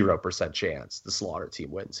a 0% chance the Slaughter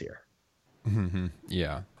team wins here. Mm-hmm.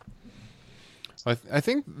 Yeah. I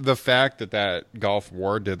think the fact that Gulf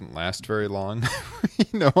War didn't last very long,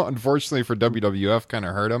 unfortunately for WWF, kind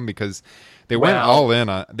of hurt them, because they went all in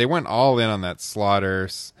on that Slaughter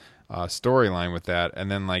storyline with that,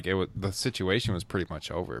 and then like the situation was pretty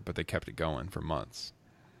much over, but they kept it going for months.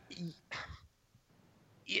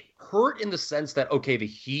 It hurt in the sense that, okay, the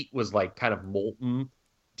heat was like kind of molten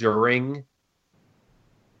during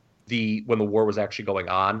when the war was actually going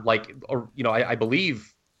on. Like, I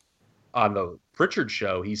believe on the Pritchard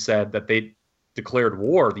show, he said that they declared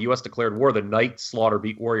war, the U.S. declared war the night Slaughter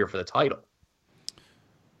beat Warrior for the title.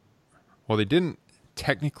 Well, they didn't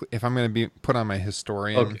technically, if I'm going to be put on my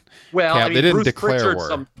historian. Okay. Well, cap, I mean, they didn't Bruce declare Pritchard,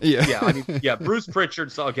 war. Bruce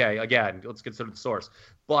Pritchard. So, okay, again, let's consider the source.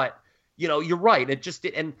 But, you're right. It just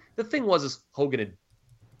did. And the thing was Hogan had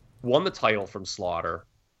won the title from Slaughter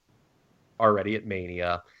already at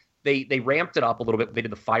Mania. They ramped it up a little bit. They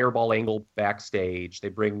did the fireball angle backstage. They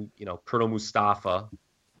bring, Colonel Mustafa,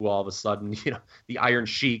 who all of a sudden, the Iron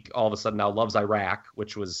Sheik all of a sudden now loves Iraq,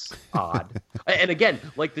 which was odd. And again,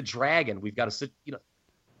 like the Dragon, we've got to sit,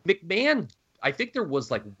 McMahon, I think there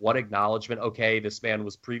was like one acknowledgement. Okay, this man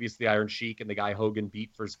was previously Iron Sheik and the guy Hogan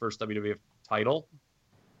beat for his first WWF title.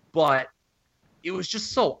 But it was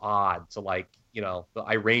just so odd to the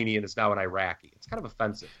Iranian is now an Iraqi. It's kind of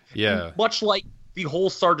offensive. Yeah. And much like the whole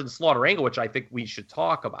Sergeant Slaughter angle, which I think we should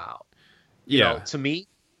talk about. To me,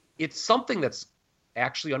 it's something that's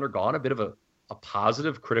actually undergone a bit of a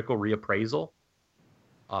positive critical reappraisal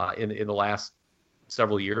in the last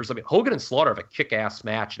several years. I mean, Hogan and Slaughter have a kick-ass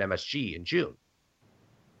match at MSG in June.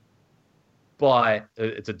 But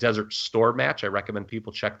it's a Desert Storm match. I recommend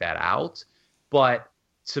people check that out. But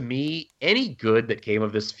to me, any good that came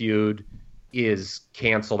of this feud is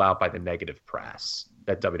canceled out by the negative press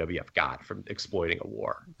that WWF got from exploiting a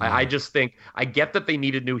war. Mm-hmm. I just think, I get that they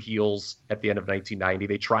needed new heels at the end of 1990.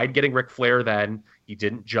 They tried getting Ric Flair then. He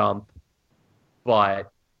didn't jump.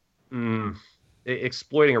 But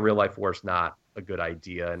exploiting a real-life war is not a good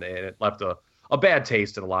idea, and it left a bad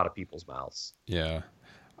taste in a lot of people's mouths. Yeah.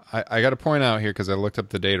 I got to point out here, because I looked up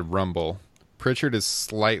the date of Rumble. Pritchard is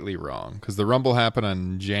slightly wrong, because the Rumble happened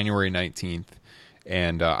on January 19th.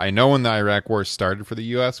 And I know when the Iraq War started for the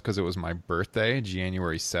U.S. because it was my birthday,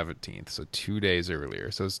 January 17th, so 2 days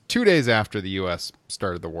earlier. So it's 2 days after the U.S.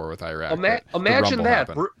 started the war with Iraq. Imagine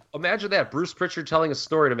that. Imagine that. Bruce Pritchard telling a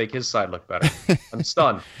story to make his side look better. I'm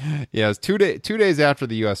stunned. Yeah, it's 2 days after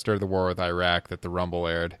the U.S. started the war with Iraq that the Rumble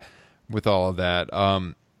aired with all of that.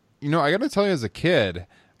 I got to tell you, as a kid,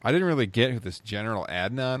 I didn't really get who this General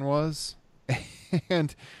Adnan was.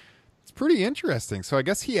 And pretty interesting. So I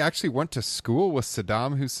guess he actually went to school with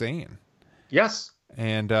Saddam Hussein. Yes.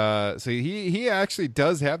 And so he actually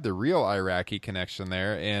does have the real Iraqi connection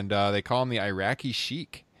there, and they call him the Iraqi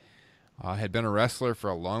Sheik. Had been a wrestler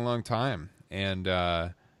for a long, long time, and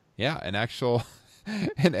an actual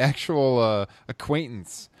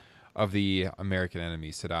acquaintance of the American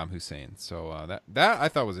enemy, Saddam Hussein. So that I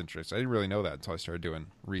thought was interesting. I didn't really know that until I started doing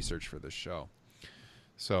research for this show.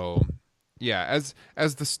 So yeah,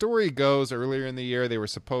 as the story goes, earlier in the year they were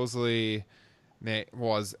supposedly,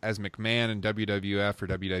 as McMahon and WWF or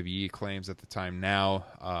WWE claims at the time now,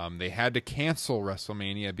 they had to cancel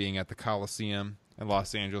WrestleMania being at the Coliseum in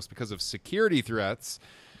Los Angeles because of security threats,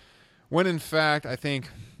 When in fact, I think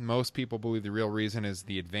most people believe the real reason is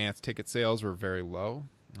the advanced ticket sales were very low.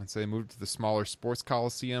 And so they moved to the smaller Sports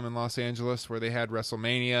Coliseum in Los Angeles where they had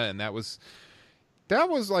WrestleMania, and that was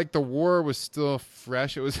like the war was still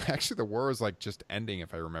fresh. It was actually, the war was like just ending,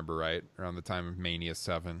 if I remember right, around the time of Mania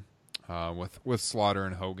 7 with Slaughter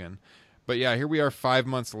and Hogan. But yeah, here we are 5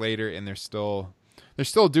 months later, and they're still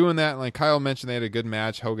doing that. And like Kyle mentioned, they had a good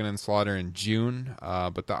match, Hogan and Slaughter, in June.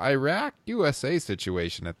 But the Iraq USA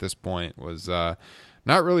situation at this point was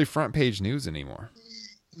not really front page news anymore.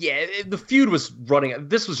 Yeah, the feud was running.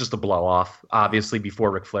 This was just a blow off, obviously,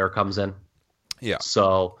 before Ric Flair comes in. Yeah.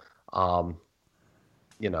 So,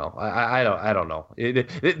 you know, I don't know.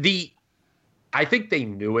 I think they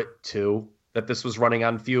knew it too, that this was running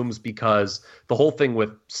on fumes, because the whole thing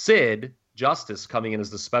with Sid Justice coming in as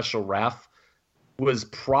the special ref was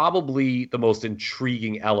probably the most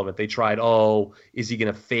intriguing element. They tried, is he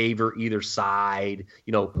going to favor either side?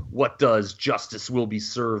 You know, what does justice will be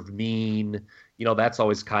served mean? You know, that's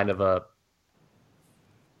always kind of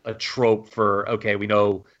a trope for, okay, we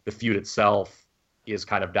know the feud itself is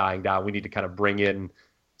kind of dying down. We need to kind of bring in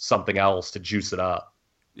something else to juice it up.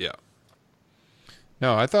 Yeah.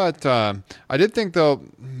 No, I thought, I did think though,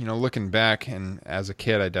 you know, looking back, and as a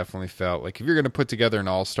kid, I definitely felt like if you're going to put together an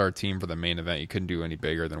all-star team for the main event, you couldn't do any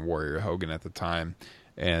bigger than Warrior Hogan at the time.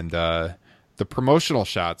 And the promotional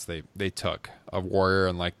shots they took of Warrior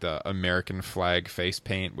and like the American flag face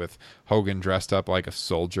paint with Hogan dressed up like a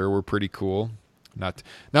soldier were pretty cool. Not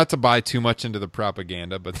to buy too much into the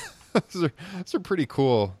propaganda, but those are pretty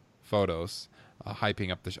cool photos,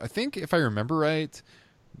 hyping up the I think, if I remember right,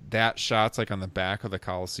 that shot's like on the back of the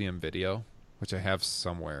Coliseum video, which I have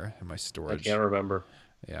somewhere in my storage. I can't remember.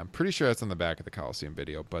 Yeah, I'm pretty sure that's on the back of the Coliseum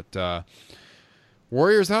video. But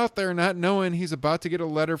Warrior's out there not knowing he's about to get a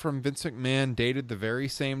letter from Vince McMahon dated the very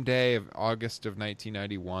same day of August of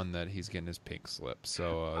 1991 that he's getting his pink slip.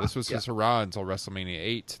 So this was his hurrah until WrestleMania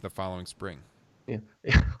 8 the following spring. Yeah.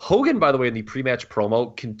 Hogan, by the way, in the pre-match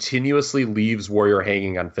promo, continuously leaves Warrior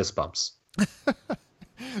hanging on fist bumps.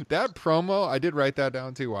 That promo, I did write that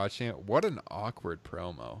down too, watching it. What an awkward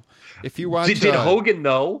promo. If you watch, did Hogan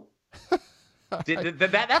know?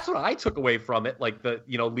 That's what I took away from it. Like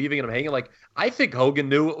leaving him hanging. Like, I think Hogan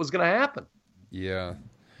knew what was going to happen. Yeah.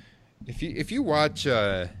 If you watch,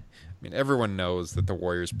 I mean, everyone knows that the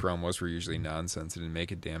Warriors promos were usually nonsense and didn't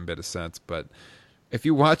make a damn bit of sense. But if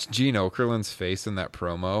you watch Gene Okerlund's face in that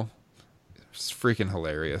promo, it's freaking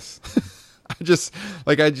hilarious.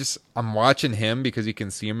 I'm watching him because you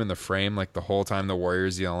can see him in the frame like the whole time the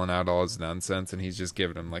Warrior's yelling out all his nonsense, and he's just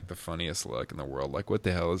giving him like the funniest look in the world. Like, what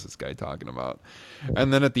the hell is this guy talking about?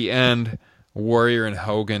 And then at the end, Warrior and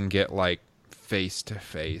Hogan get like face to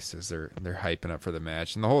face as they're hyping up for the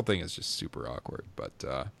match, and the whole thing is just super awkward.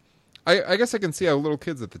 But I guess I can see how little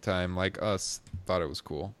kids at the time like us thought it was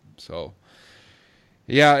cool. So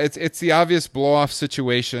yeah, it's the obvious blow off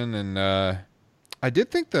situation, and I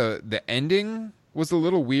did think the ending was a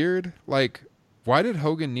little weird. Like, why did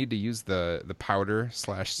Hogan need to use the powder /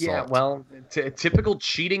 salt? Yeah, well, typical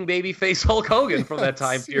cheating babyface Hulk Hogan from that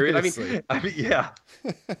time period. I mean, yeah.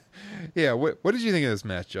 Yeah. What did you think of this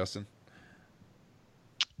match, Justin?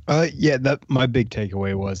 That my big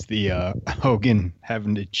takeaway was the Hogan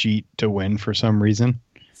having to cheat to win for some reason.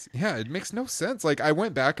 Yeah, it makes no sense. Like, I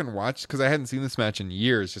went back and watched because I hadn't seen this match in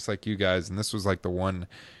years, just like you guys, and this was like the one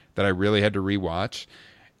that I really had to rewatch.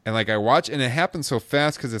 And like I watch, and it happens so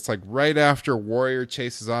fast because it's like right after Warrior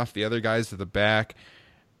chases off the other guys to the back,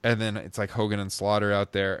 and then it's like Hogan and Slaughter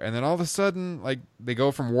out there, and then all of a sudden, like, they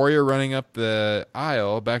go from Warrior running up the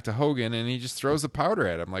aisle back to Hogan, and he just throws the powder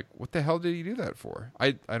at him. Like, what the hell did he do that for?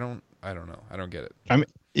 I don't know. I don't get it. I mean,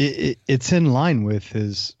 it's in line with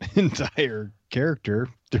his entire character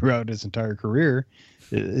throughout his entire career.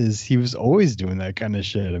 Is he was always doing that kind of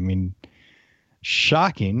shit. I mean,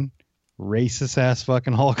 shocking, racist ass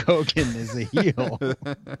fucking Hulk Hogan is a heel.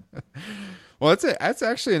 Well, that's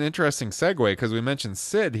actually an interesting segue because we mentioned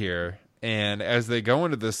Sid here, and as they go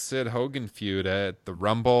into the Sid Hogan feud at the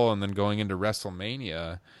Rumble and then going into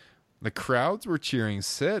WrestleMania, the crowds were cheering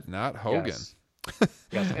Sid, not Hogan. Yes.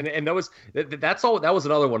 Yes. And that was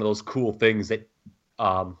another one of those cool things that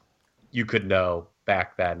you could know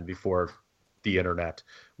back then before the internet,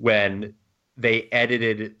 when they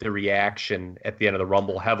edited the reaction at the end of the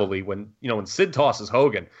Rumble heavily. When Sid tosses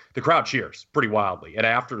Hogan, the crowd cheers pretty wildly. And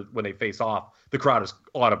after, when they face off, the crowd is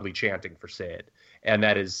audibly chanting for Sid. And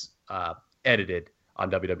that is edited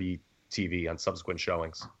on WWE TV on subsequent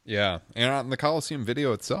showings. Yeah. And on the Coliseum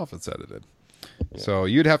video itself, it's edited. Yeah. So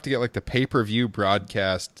you'd have to get like the pay-per-view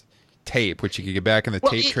broadcast tape, which you could get back in the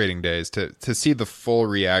tape trading days to see the full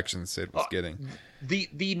reaction Sid was getting.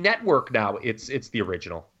 The network now, it's the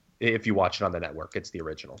original. If you watch it on the network, it's the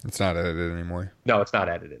original. It's not edited anymore. No, it's not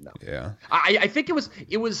edited. No. Yeah. I think it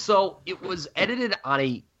was edited on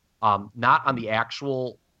a not on the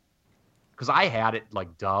actual, because I had it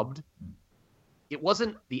like dubbed. It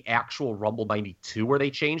wasn't the actual Rumble 92 where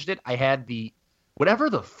they changed it. I had the whatever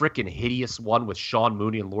the frickin' hideous one with Sean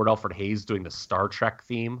Mooney and Lord Alfred Hayes doing the Star Trek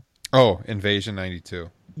theme. Oh, Invasion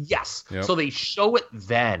 92. Yes. Yep. So they show it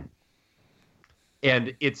then,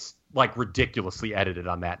 and it's like ridiculously edited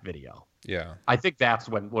on that video. Yeah. I think that's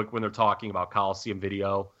when they're talking about Coliseum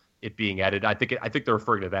video, it being edited. I think they're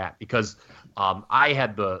referring to that because I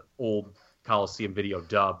had the old Coliseum video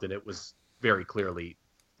dubbed, and it was very clearly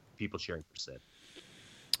people cheering for Sid.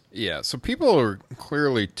 Yeah. So people are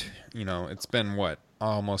clearly, it's been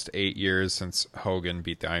almost 8 years since Hogan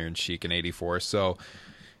beat the Iron Sheik in '84. So.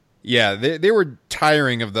 Yeah, they were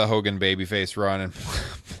tiring of the Hogan babyface run, and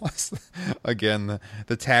plus, again,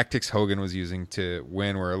 the tactics Hogan was using to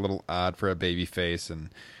win were a little odd for a babyface,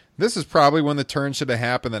 and this is probably when the turn should have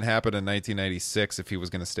happened that happened in 1996 if he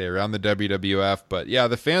was going to stay around the WWF. But yeah,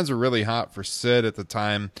 the fans were really hot for Sid at the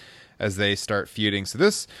time as they start feuding. So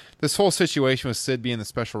this whole situation with Sid being the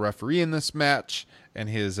special referee in this match and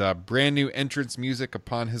his brand new entrance music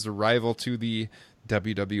upon his arrival to the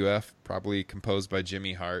WWF, probably composed by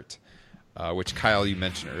Jimmy Hart, which Kyle, you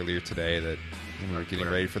mentioned earlier today that when we were getting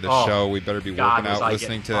ready for the show, we better be working out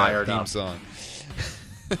listening to that theme song.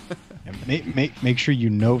 Make sure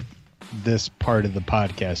you note this part of the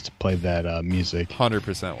podcast to play that music.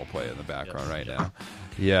 100% will play it in the background right now.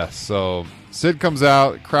 Yeah, so Sid comes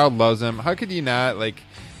out, crowd loves him. How could you not like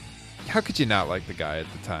the guy at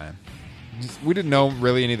the time? We didn't know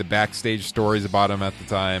really any of the backstage stories about him at the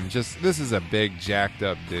time. Just, this is a big, jacked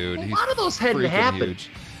up dude. A lot of those hadn't happened. Huge.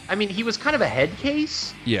 I mean, he was kind of a head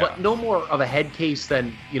case, yeah, but no more of a head case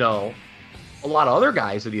than, a lot of other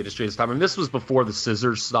guys in the industry at this time. I mean, this was before the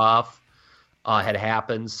scissors stuff had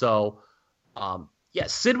happened. So,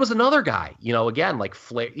 Sid was another guy, again, like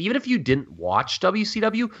Flair. Even if you didn't watch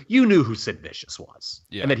WCW, you knew who Sid Vicious was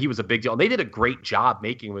and that he was a big deal. And they did a great job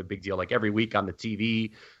making him a big deal. Like every week on the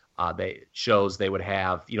TV, they would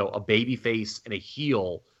have, a baby face and a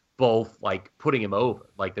heel, both like putting him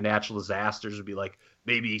over. Like the Natural Disasters would be like,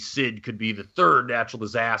 maybe Sid could be the third Natural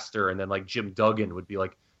Disaster. And then like Jim Duggan would be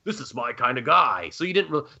like, this is my kind of guy. So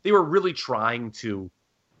they were really trying to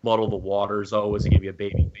muddle the waters. Oh, is he going to be a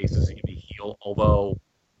baby face? Is he going to be a heel? Although,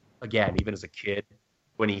 again, even as a kid,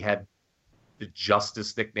 when he had the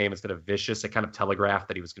Justice nickname instead of Vicious, it kind of telegraphed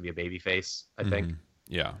that he was going to be a baby face, I think.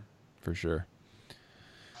 Yeah, for sure.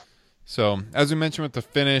 So, as we mentioned with the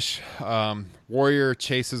finish, Warrior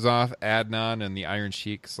chases off Adnan and the Iron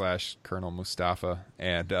Sheik / Colonel Mustafa.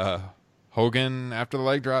 And Hogan, after the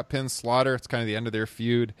leg drop, pins Slaughter. It's kind of the end of their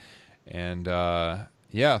feud. And,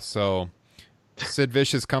 so Sid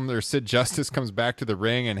Justice comes back to the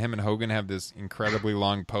ring, and him and Hogan have this incredibly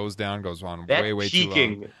long pose down. Goes on way too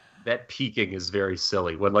long. That peeking is very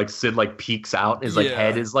silly. When, like, Sid, like, peeks out, his, like,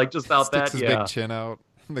 head is, like, just out Sticks his big chin out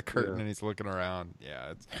in the curtain, and he's looking around.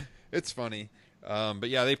 Yeah, it's funny. But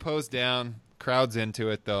yeah, they pose down. Crowd's into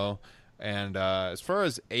it though. And as far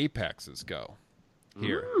as apexes go,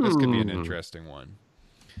 this could be an interesting one.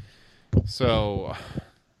 So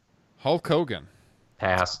Hulk Hogan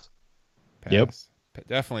passed. Yep,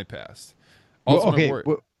 definitely passed. Well, okay,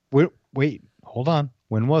 wait, hold on.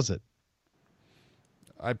 When was it?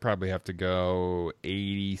 I'd probably have to go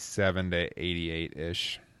 87 to 88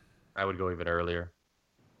 ish. I would go even earlier,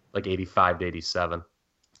 like 85 to 87.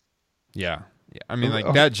 Yeah. I mean,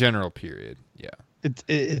 like that general period. Yeah.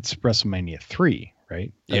 It's WrestleMania 3,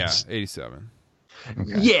 right? That's... Yeah, 87.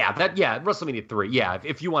 Okay. Yeah, WrestleMania 3. Yeah,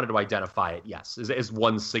 if you wanted to identify it, yes, as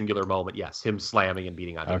one singular moment, yes, him slamming and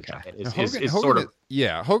beating on Giant is sort of.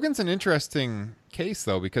 Yeah, Hogan's an interesting case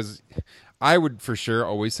though, because I would for sure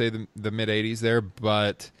always say the mid 80s there,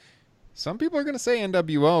 but some people are going to say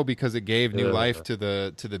NWO because it gave new life to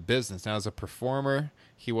the business. Now as a performer,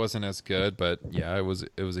 he wasn't as good, but yeah, it was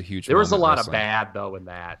a huge. There was a lot of bad though in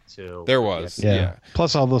that too. There was, yeah.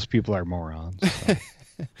 Plus, all those people are morons. So.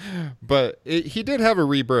 But he did have a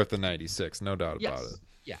rebirth in '96, no doubt about it.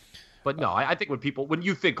 Yeah, but no, I think when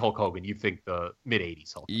you think Hulk Hogan, you think the mid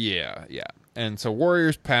 '80s Hulk Hogan. Yeah, and so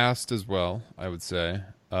Warriors passed as well, I would say.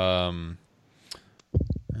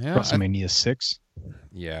 WrestleMania 6.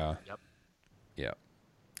 Yeah. Yep.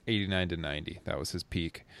 89 to 90. That was his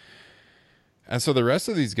peak. And so the rest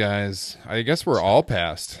of these guys, I guess we're all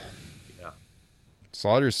passed. Yeah.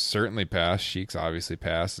 Slaughter's certainly passed. Sheik's obviously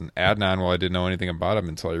passed. And Adnan, well, I didn't know anything about him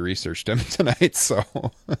until I researched him tonight. So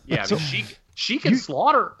yeah, I mean, Sheik and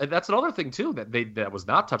Slaughter, that's another thing too that was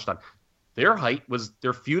not touched on. their height was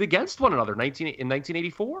their feud against one another in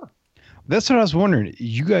 1984. That's what I was wondering.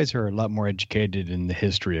 You guys are a lot more educated in the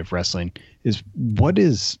history of wrestling. What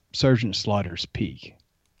is Sergeant Slaughter's peak?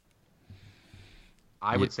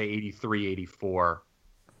 I would say 83, 84,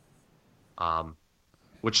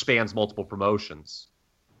 which spans multiple promotions.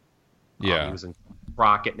 Yeah. He was in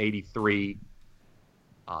Crockett in 83.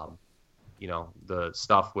 The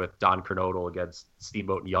stuff with Don Kernodle against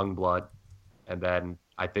Steamboat and Youngblood. And then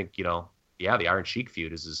I think, the Iron Sheik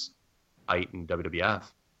feud is his height in WWF.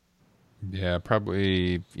 Yeah,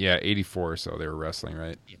 probably, 84 or so they were wrestling,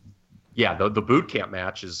 right? Yeah, the boot camp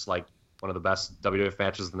match is like one of the best WWF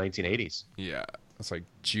matches of the 1980s. Yeah, it's like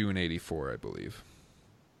June 84, I believe.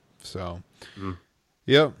 So,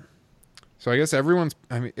 Yep. So I guess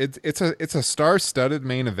it's a star-studded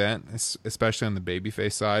main event, especially on the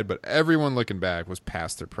babyface side, but everyone looking back was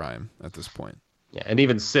past their prime at this point. Yeah, and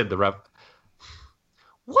even Sid, the ref.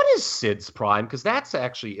 What is Sid's prime? Because that's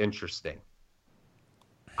actually interesting.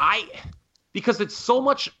 Because it's so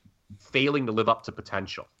much failing to live up to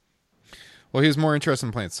potential. Well, he was more interested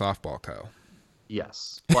in playing softball, Kyle.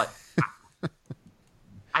 Yes, but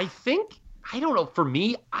I think, I don't know, for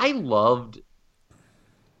me, I loved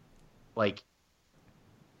like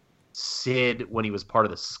Sid when he was part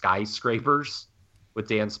of the Skyscrapers with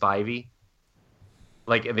Dan Spivey.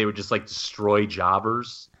 Like, and they would just like destroy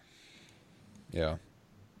jobbers. Yeah.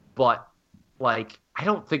 But like, I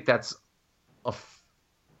don't think that's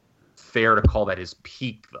fair to call that his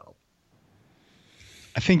peak, though.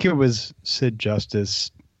 I think it was Sid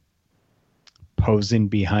Justice posing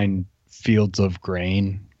behind fields of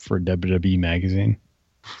grain for WWE magazine.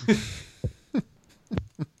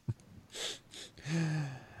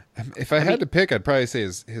 If I had to pick, I'd probably say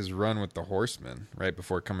his run with the Horsemen right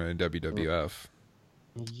before coming to WWF.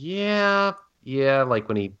 Yeah, like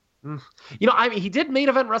when he, he did main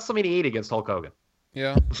event WrestleMania 8 against Hulk Hogan.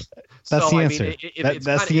 Yeah, that's the answer. It's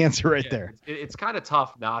that's the answer right there. It's kind of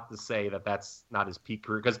tough not to say that that's not his peak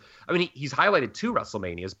career, because he's highlighted 2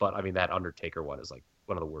 WrestleManias, but that Undertaker one is like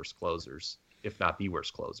one of the worst closers, if not the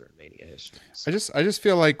worst closer in Mania history. So. I just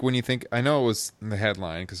feel like when you think, I know it was in the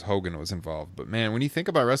headline because Hogan was involved, but man, when you think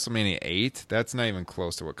about WrestleMania 8, that's not even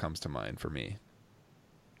close to what comes to mind for me.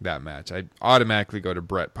 That match, I automatically go to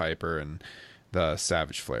Bret Piper and the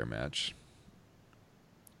Savage Flair match.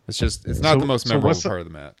 It's not the most memorable part of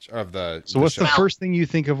the match of the. So what's the first thing you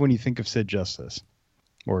think of when you think of Sid Justice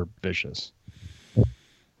or Vicious?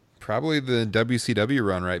 Probably the WCW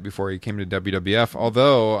run right before he came to WWF.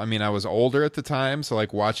 Although, I was older at the time, so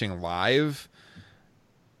like watching live,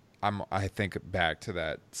 I think back to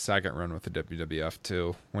that second run with the WWF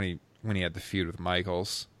too, when he had the feud with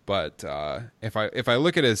Michaels. But if I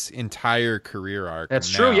look at his entire career arc, that's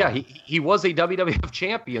true. Yeah, he was a WWF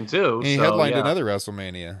champion too. He headlined another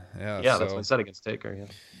WrestleMania. Yeah, that's what I said against Taker. Yeah,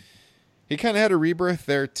 he kind of had a rebirth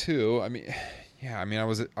there too. I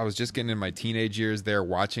was just getting in my teenage years there,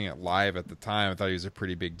 watching it live at the time. I thought he was a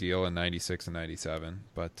pretty big deal in '96 and '97.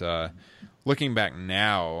 But looking back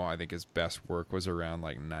now, I think his best work was around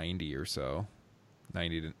like 90 or so.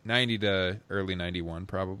 90 to early 91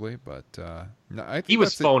 probably, but no, I think he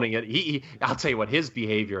was phoning it. I'll tell you what, his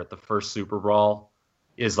behavior at the first Super Brawl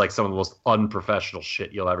is like some of the most unprofessional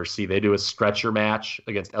shit you'll ever see. They do a stretcher match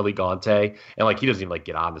against El Gigante, and like he doesn't even like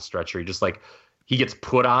get on the stretcher. He just like he gets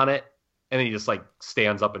put on it, and then he just like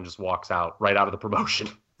stands up and just walks out right out of the promotion.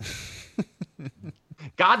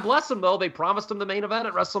 God bless him though. They promised him the main event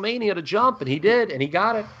at WrestleMania to jump, and he did, and he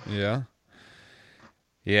got it. Yeah.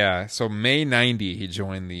 Yeah, so May 90 he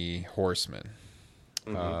joined the Horsemen.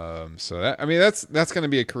 Mm-hmm. So that's going to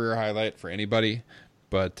be a career highlight for anybody,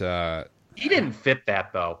 but he didn't fit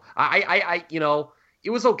that though. I it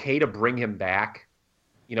was okay to bring him back,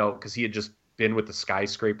 because he had just been with the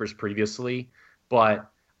Skyscrapers previously, but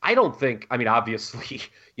I don't think, obviously,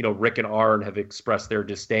 Rick and Arn have expressed their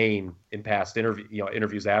disdain in past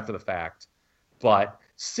interviews after the fact, but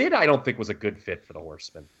Sid I don't think was a good fit for the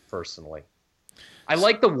Horsemen personally. I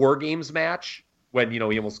like the War Games match when, he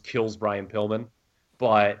almost kills Brian Pillman,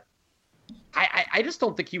 but I just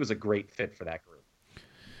don't think he was a great fit for that group.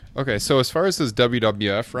 Okay, so as far as his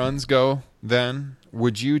WWF runs go, then,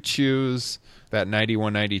 would you choose that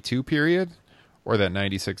 91-92 period or that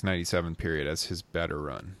 96-97 period as his better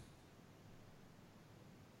run?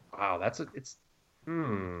 Wow,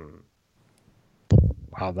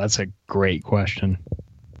 Wow, that's a great question.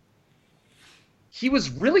 He was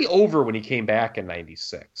really over when he came back in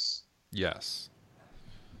 96. Yes.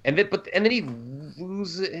 And then he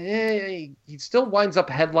loses. He still winds up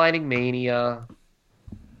headlining Mania.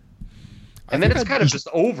 And then it's kind of just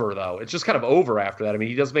over, though. It's just kind of over after that. I mean,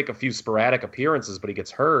 he does make a few sporadic appearances, but he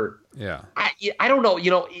gets hurt. Yeah. I don't know.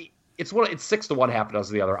 You know, it's 6 to 1, half a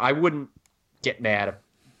dozen the other. I wouldn't get mad if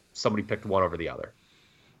somebody picked one over the other.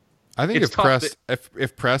 I think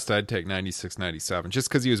if pressed, I'd take 96, 97, just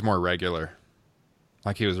because he was more regular.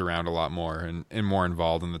 Like he was around a lot more and more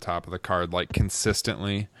involved in the top of the card, like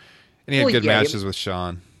consistently. And he had good matches with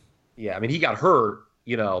Shawn. Yeah, I mean, he got hurt.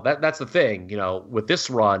 You know, that's the thing. You know, with this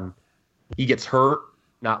run, he gets hurt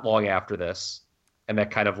not long after this, and that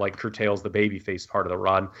kind of like curtails the babyface part of the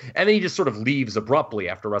run. And then he just sort of leaves abruptly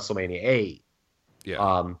after WrestleMania 8.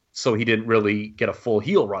 Yeah. So he didn't really get a full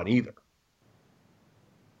heel run either.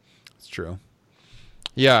 It's true.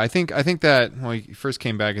 Yeah, I think that he first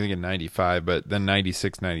came back, I think, in 95, but then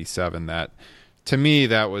 96, 97, that, to me,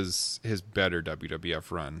 that was his better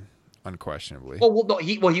WWF run, unquestionably. Well,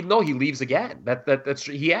 he leaves again. That's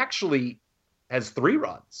he actually has 3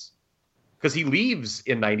 runs. Because he leaves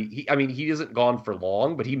in 90. He isn't gone for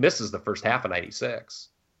long, but he misses the first half of 96.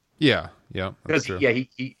 Yeah, because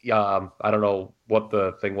he I don't know what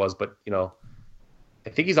the thing was, but you know, I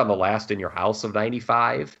think he's on the last In Your House of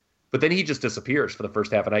 95. But then he just disappears for the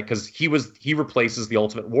first half of night because he replaces the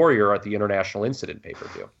Ultimate Warrior at the International Incident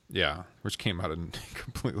pay-per-view. Yeah, which came out of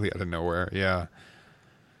completely out of nowhere. Yeah,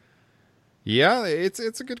 it's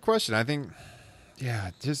a good question. I think,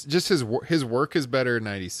 just his work is better in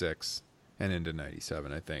 96 and into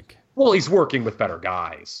 97. I think. Well, he's working with better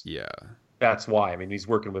guys. Yeah, that's why. I mean, he's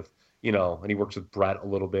working with and he works with Brett a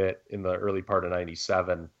little bit in the early part of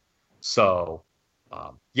 97. So.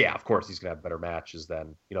 Of course he's gonna have better matches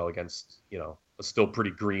than against a still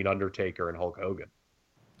pretty green Undertaker and Hulk Hogan.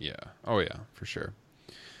 Yeah, oh yeah, for sure.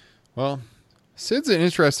 Well, Sid's an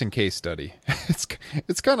interesting case study.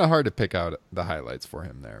 It's kind of hard to pick out the highlights for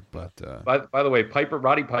him there, but by the way,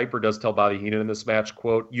 Roddy Piper does tell Bobby Heenan in this match,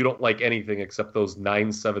 quote, "You don't like anything except those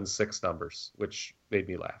 976 numbers," which made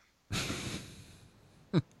me laugh.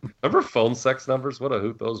 Remember phone sex numbers? What a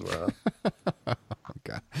hoot those were, huh?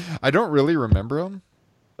 God. I don't really remember them.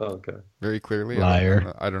 Oh, okay. Very clearly.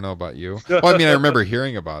 Liar. I don't know about you. Well, I mean, I remember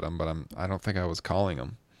hearing about them, but I don't think I was calling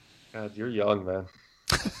them. God, you're young, man.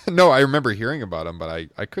 No, I remember hearing about them, but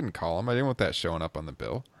I couldn't call them. I didn't want that showing up on the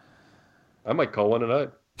bill. I might call one tonight.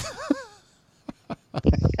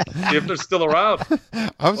 See if they're still around.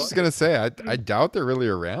 I was just gonna say, I doubt they're really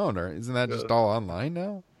around. Or isn't that just all online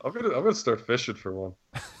now? I'm gonna start fishing for one.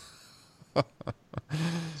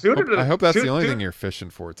 I hope that's the only thing you're fishing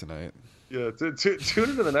for tonight. Yeah, tune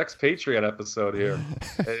into the next Patreon episode here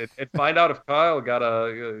and find out if Kyle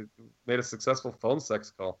made a successful phone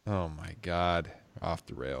sex call. Oh my God, off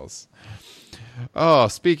the rails. Oh,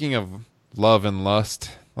 speaking of love and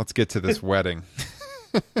lust, let's get to this wedding.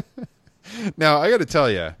 Now, I got to tell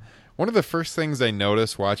you, one of the first things I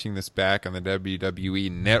noticed watching this back on the WWE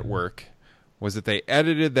Network was that they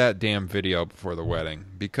edited that damn video before the wedding,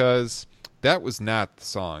 because that was not the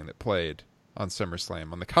song that played on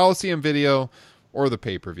SummerSlam on the Coliseum video or the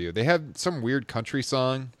pay-per-view. They had some weird country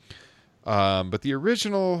song, but the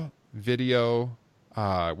original video,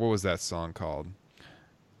 what was that song called?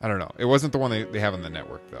 I don't know. It wasn't the one they have on the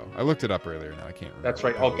network, though. I looked it up earlier. Now I can't remember. That's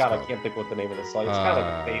right. Oh, God, I can't think what the name of the song is. It's kind of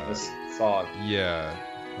like a famous song. Yeah.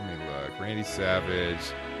 Let me look. Randy Savage,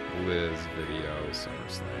 Liz video,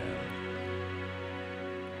 SummerSlam.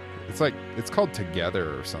 It's called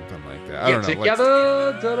Together or something like that. I don't know.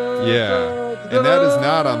 Together. And that is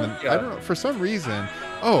not on the. I don't know. For some reason.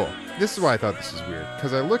 Oh, this is why I thought this was weird,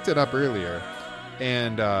 because I looked it up earlier,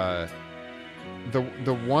 and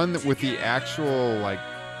the one with the actual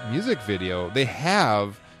music video they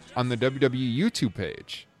have on the WWE YouTube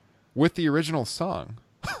page with the original song.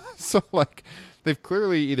 So they've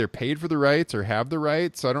clearly either paid for the rights or have the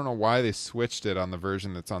rights. So I don't know why they switched it on the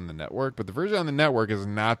version that's on the network. But the version on the network is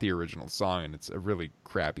not the original song, and it's a really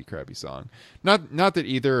crappy song. Not that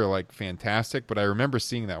either are fantastic, but I remember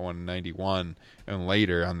seeing that one in '91 and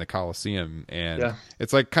later on the Coliseum, and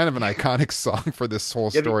it's kind of an iconic song for this whole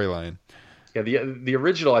storyline. Yeah, the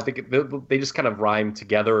original, I think they just kind of rhyme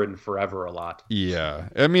Together and Forever a lot. Yeah,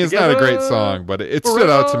 I mean, it's not a great song, but it stood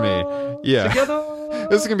out to me. Yeah. Together.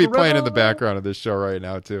 This is going to be playing in the background of this show right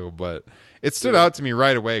now, too. But it stood out to me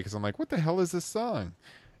right away because I'm like, what the hell is this song?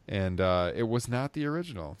 And it was not the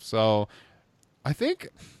original. So I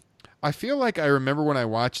feel like I remember when I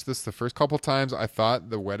watched this the first couple times, I thought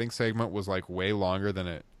the wedding segment was way longer than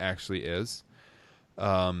it actually is.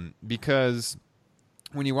 Because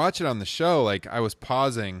when you watch it on the show, I was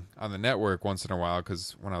pausing on the network once in a while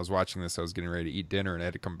because when I was watching this, I was getting ready to eat dinner and I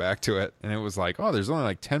had to come back to it. And it was oh, there's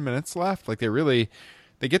only 10 minutes left.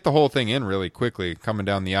 they get the whole thing in really quickly, coming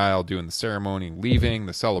down the aisle, doing the ceremony, leaving,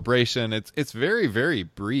 the celebration. It's very, very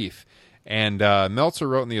brief. And Meltzer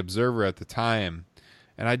wrote in the Observer at the time,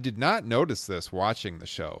 and I did not notice this watching the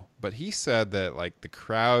show, but he said that like the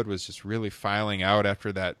crowd was just really filing out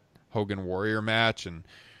after that Hogan Warrior match, and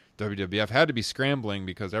WWF had to be scrambling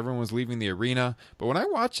because everyone was leaving the arena. But when I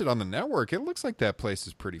watched it on the network, it looks like that place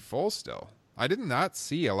is pretty full still. I did not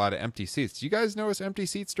see a lot of empty seats. Do you guys notice empty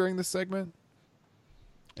seats during this segment?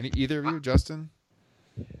 Either of you, Justin?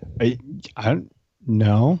 I don't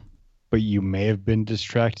know, but you may have been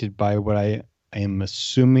distracted by what I am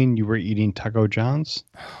assuming you were eating Taco John's.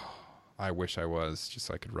 I wish I was, just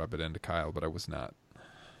so I could rub it into Kyle, but I was not.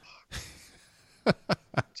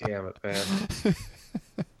 Damn it, man.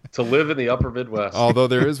 To live in the upper Midwest. Although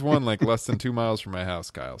there is one like less than 2 miles from my house,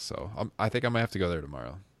 Kyle, so I think I might have to go there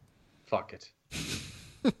tomorrow. Fuck it.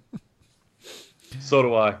 So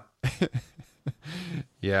do I.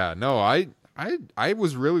 Yeah, no, I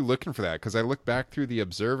was really looking for that because I looked back through the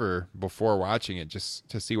Observer before watching it just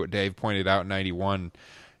to see what Dave pointed out in 91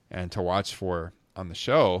 and to watch for on the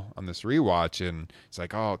show on this rewatch. And it's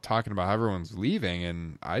like, oh, talking about how everyone's leaving.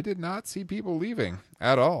 And I did not see people leaving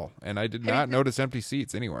at all. And I did not notice empty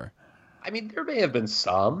seats anywhere. I mean, there may have been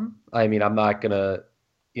some. I mean, I'm not going to,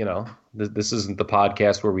 you know, this isn't the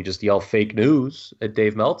podcast where we just yell fake news at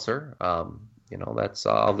Dave Meltzer. You know, that's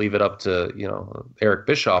I'll leave it up to, you know, Eric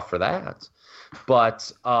Bischoff for that. But,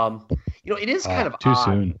 you know, it is kind of too odd.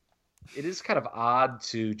 soon. It is kind of odd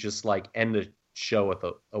to just like end the show with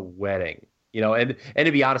a wedding, you know, and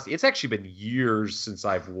to be honest, it's actually been years since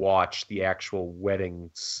I've watched the actual wedding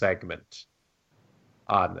segment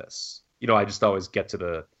on this. You know, I just always get to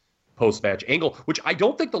the post-match angle, which I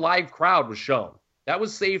don't think the live crowd was shown. That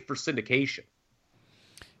was saved for syndication.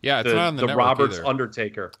 Yeah, it's not on the network Roberts either.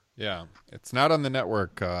 Undertaker. Yeah, it's not on the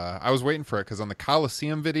network. I was waiting for it because on the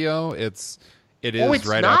Coliseum video, it is it's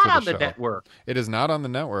right not after the on show. the network. It is not on the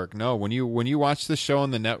network. No, when you watch the show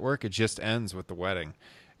on the network, it just ends with the wedding,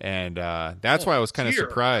 and that's why I was kind of Dear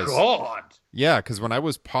surprised. God. Yeah, because when I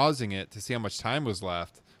was pausing it to see how much time was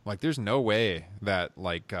left, I'm like, there's no way that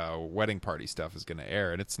like wedding party stuff is going to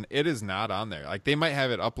air, and it is not on there. Like they might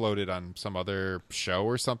have it uploaded on some other show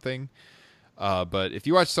or something. But if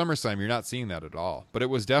you watch SummerSlam, you're not seeing that at all. But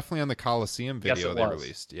it was definitely on the Coliseum video they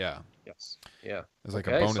released. Yeah. Yes. Yeah. It was like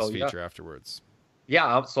a bonus feature afterwards.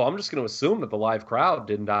 Yeah. So I'm just going to assume that the live crowd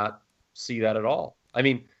did not see that at all. I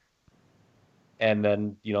mean, and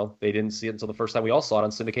then, you know, they didn't see it until the first time we all saw it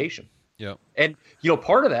on syndication. Yep. And, you know,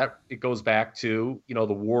 part of that, it goes back to, you know,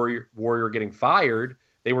 the Warrior getting fired.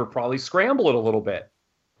 They were probably scrambling a little bit.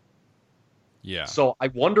 Yeah. So I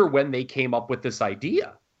wonder when they came up with this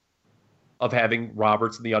idea of having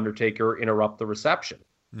Roberts and The Undertaker interrupt the reception.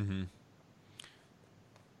 Mm-hmm.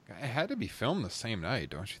 It had to be filmed the same night,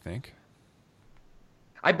 don't you think?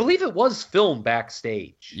 I believe it was filmed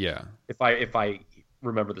backstage. Yeah. If I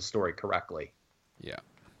remember the story correctly. Yeah.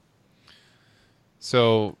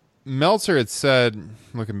 So Meltzer had said,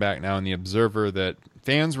 looking back now in the Observer, that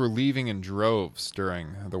fans were leaving in droves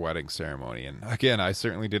during the wedding ceremony. And again, I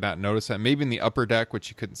certainly did not notice that. Maybe in the upper deck, which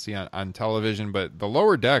you couldn't see on television, but the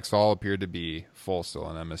lower decks all appeared to be full still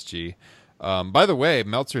on MSG. By the way,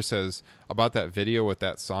 Meltzer says about that video with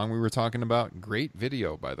that song we were talking about, great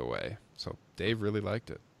video, by the way. So Dave really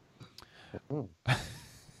liked it.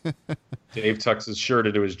 Dave tucks his shirt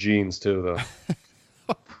into his jeans too, though.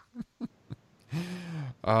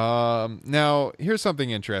 Now here's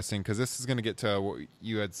something interesting, because this is going to get to what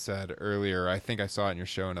you had said earlier. I think I saw it in your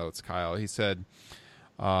show notes, Kyle. He said,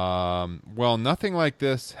 well, nothing like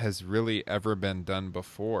this has really ever been done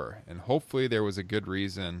before, and hopefully there was a good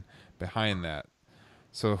reason behind that.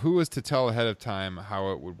 So who was to tell ahead of time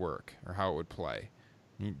how it would work or how it would play?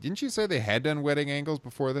 Didn't you say they had done wedding angles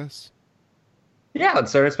before this? Yeah, on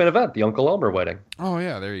Saturday's Main Event, the Uncle Elmer wedding. Oh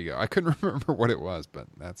yeah, there you go. I couldn't remember what it was, but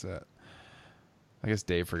that's it. I guess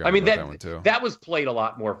Dave forgot about that one too. That was played a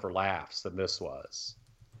lot more for laughs than this was.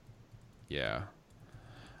 Yeah.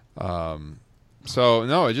 So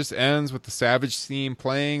no, it just ends with the Savage theme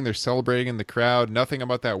playing. They're celebrating in the crowd. Nothing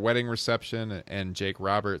about that wedding reception and Jake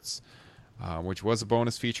Roberts, which was a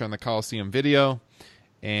bonus feature on the Coliseum video.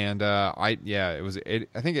 And I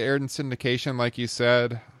think it aired in syndication, like you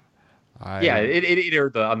said. It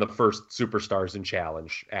aired on the first Superstars and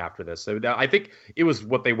Challenge after this. So I think it was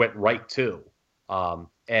what they went right to.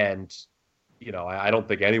 And, you know, I don't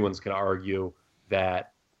think anyone's going to argue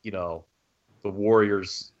that, you know, the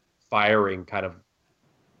Warriors firing kind of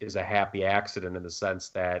is a happy accident in the sense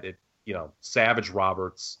that it, you know, Savage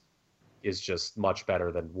Roberts is just much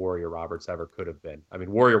better than Warrior Roberts ever could have been. I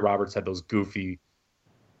mean, Warrior Roberts had those goofy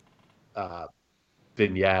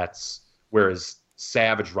vignettes, whereas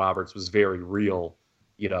Savage Roberts was very real,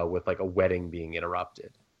 with like a wedding being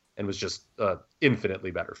interrupted, and was just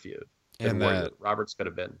infinitely better feud than what Roberts could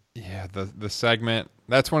have been. Yeah, the segment,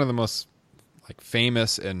 that's one of the most like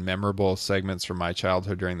famous and memorable segments from my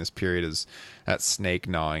childhood during this period, is that snake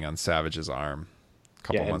gnawing on Savage's arm a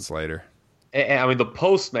couple months later. And I mean, the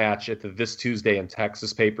post match at the This Tuesday in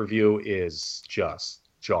Texas pay-per-view is just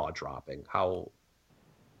jaw-dropping. How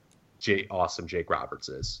awesome Jake Roberts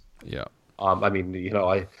is. Yeah. I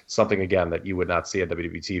mean, something again that you would not see on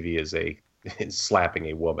WWE TV is slapping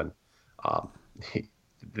a woman.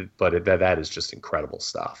 But that is just incredible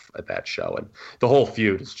stuff at that show, and the whole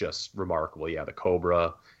feud is just remarkable. Yeah, the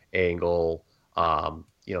Cobra angle,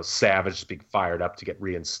 Savage just being fired up to get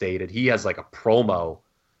reinstated. He has like a promo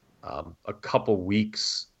a couple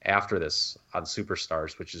weeks after this on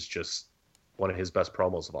Superstars, which is just one of his best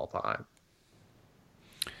promos of all time.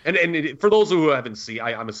 And for those who haven't seen,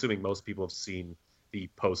 I'm assuming most people have seen the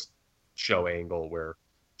post-show angle where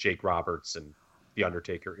Jake Roberts and The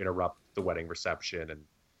Undertaker interrupt the wedding reception and,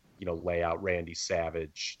 lay out Randy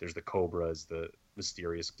Savage. There's the Cobra as the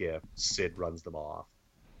mysterious gift. Sid runs them off.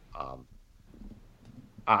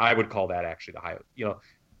 I would call that actually the highlight.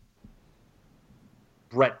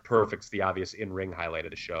 Brett Perfect's the obvious in-ring highlight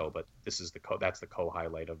of the show, but this is that's the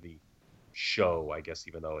co-highlight of the show, I guess,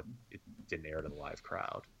 even though it didn't air to the live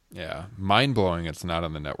crowd. Yeah, mind-blowing it's not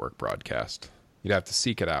on the network broadcast. You'd have to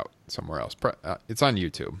seek it out somewhere else. It's on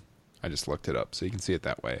YouTube. I just looked it up, so you can see it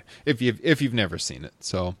that way if you've never seen it.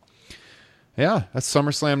 So, yeah, that's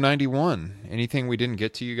SummerSlam 91. Anything we didn't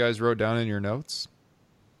get to you guys wrote down in your notes?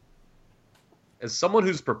 As someone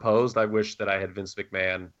who's proposed, I wish that I had Vince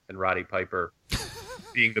McMahon and Roddy Piper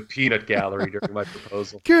being the peanut gallery during my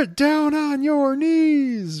proposal. Get down on your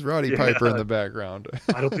knees, Roddy Piper in the background.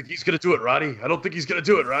 I don't think he's going to do it, Roddy. I don't think he's going to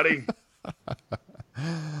do it, Roddy.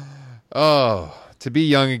 Oh, to be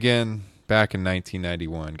young again back in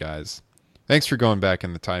 1991, guys. Thanks for going back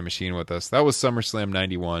in the time machine with us. That was SummerSlam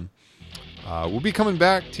 91. We'll be coming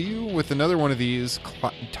back to you with another one of these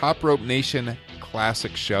Top Rope Nation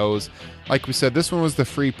classic shows. Like we said, this one was the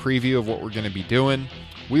free preview of what we're going to be doing.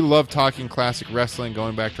 We love talking classic wrestling,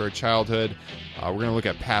 going back to our childhood. We're going to look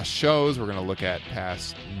at past shows. We're going to look at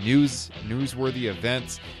past newsworthy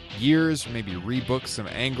events, years, maybe rebook some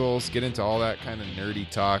angles, get into all that kind of nerdy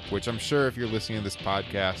talk, which I'm sure if you're listening to this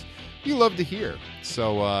podcast, you love to hear.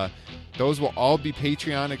 So those will all be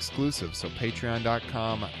Patreon exclusive. So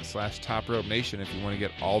patreon.com/Top Rope Nation if you want to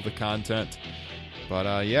get all the content.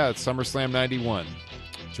 But yeah, it's SummerSlam 91.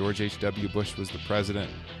 George H.W. Bush was the president.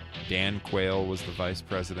 Dan Quayle was the vice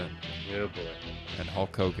president. Yeah, boy. And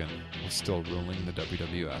Hulk Hogan was still ruling the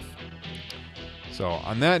WWF. So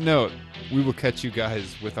on that note, we will catch you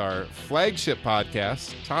guys with our flagship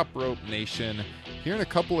podcast, Top Rope Nation, here in a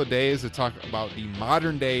couple of days to talk about the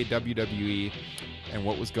modern day WWE and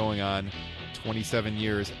what was going on 27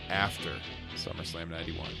 years after SummerSlam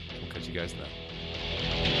 91. We'll catch you guys then.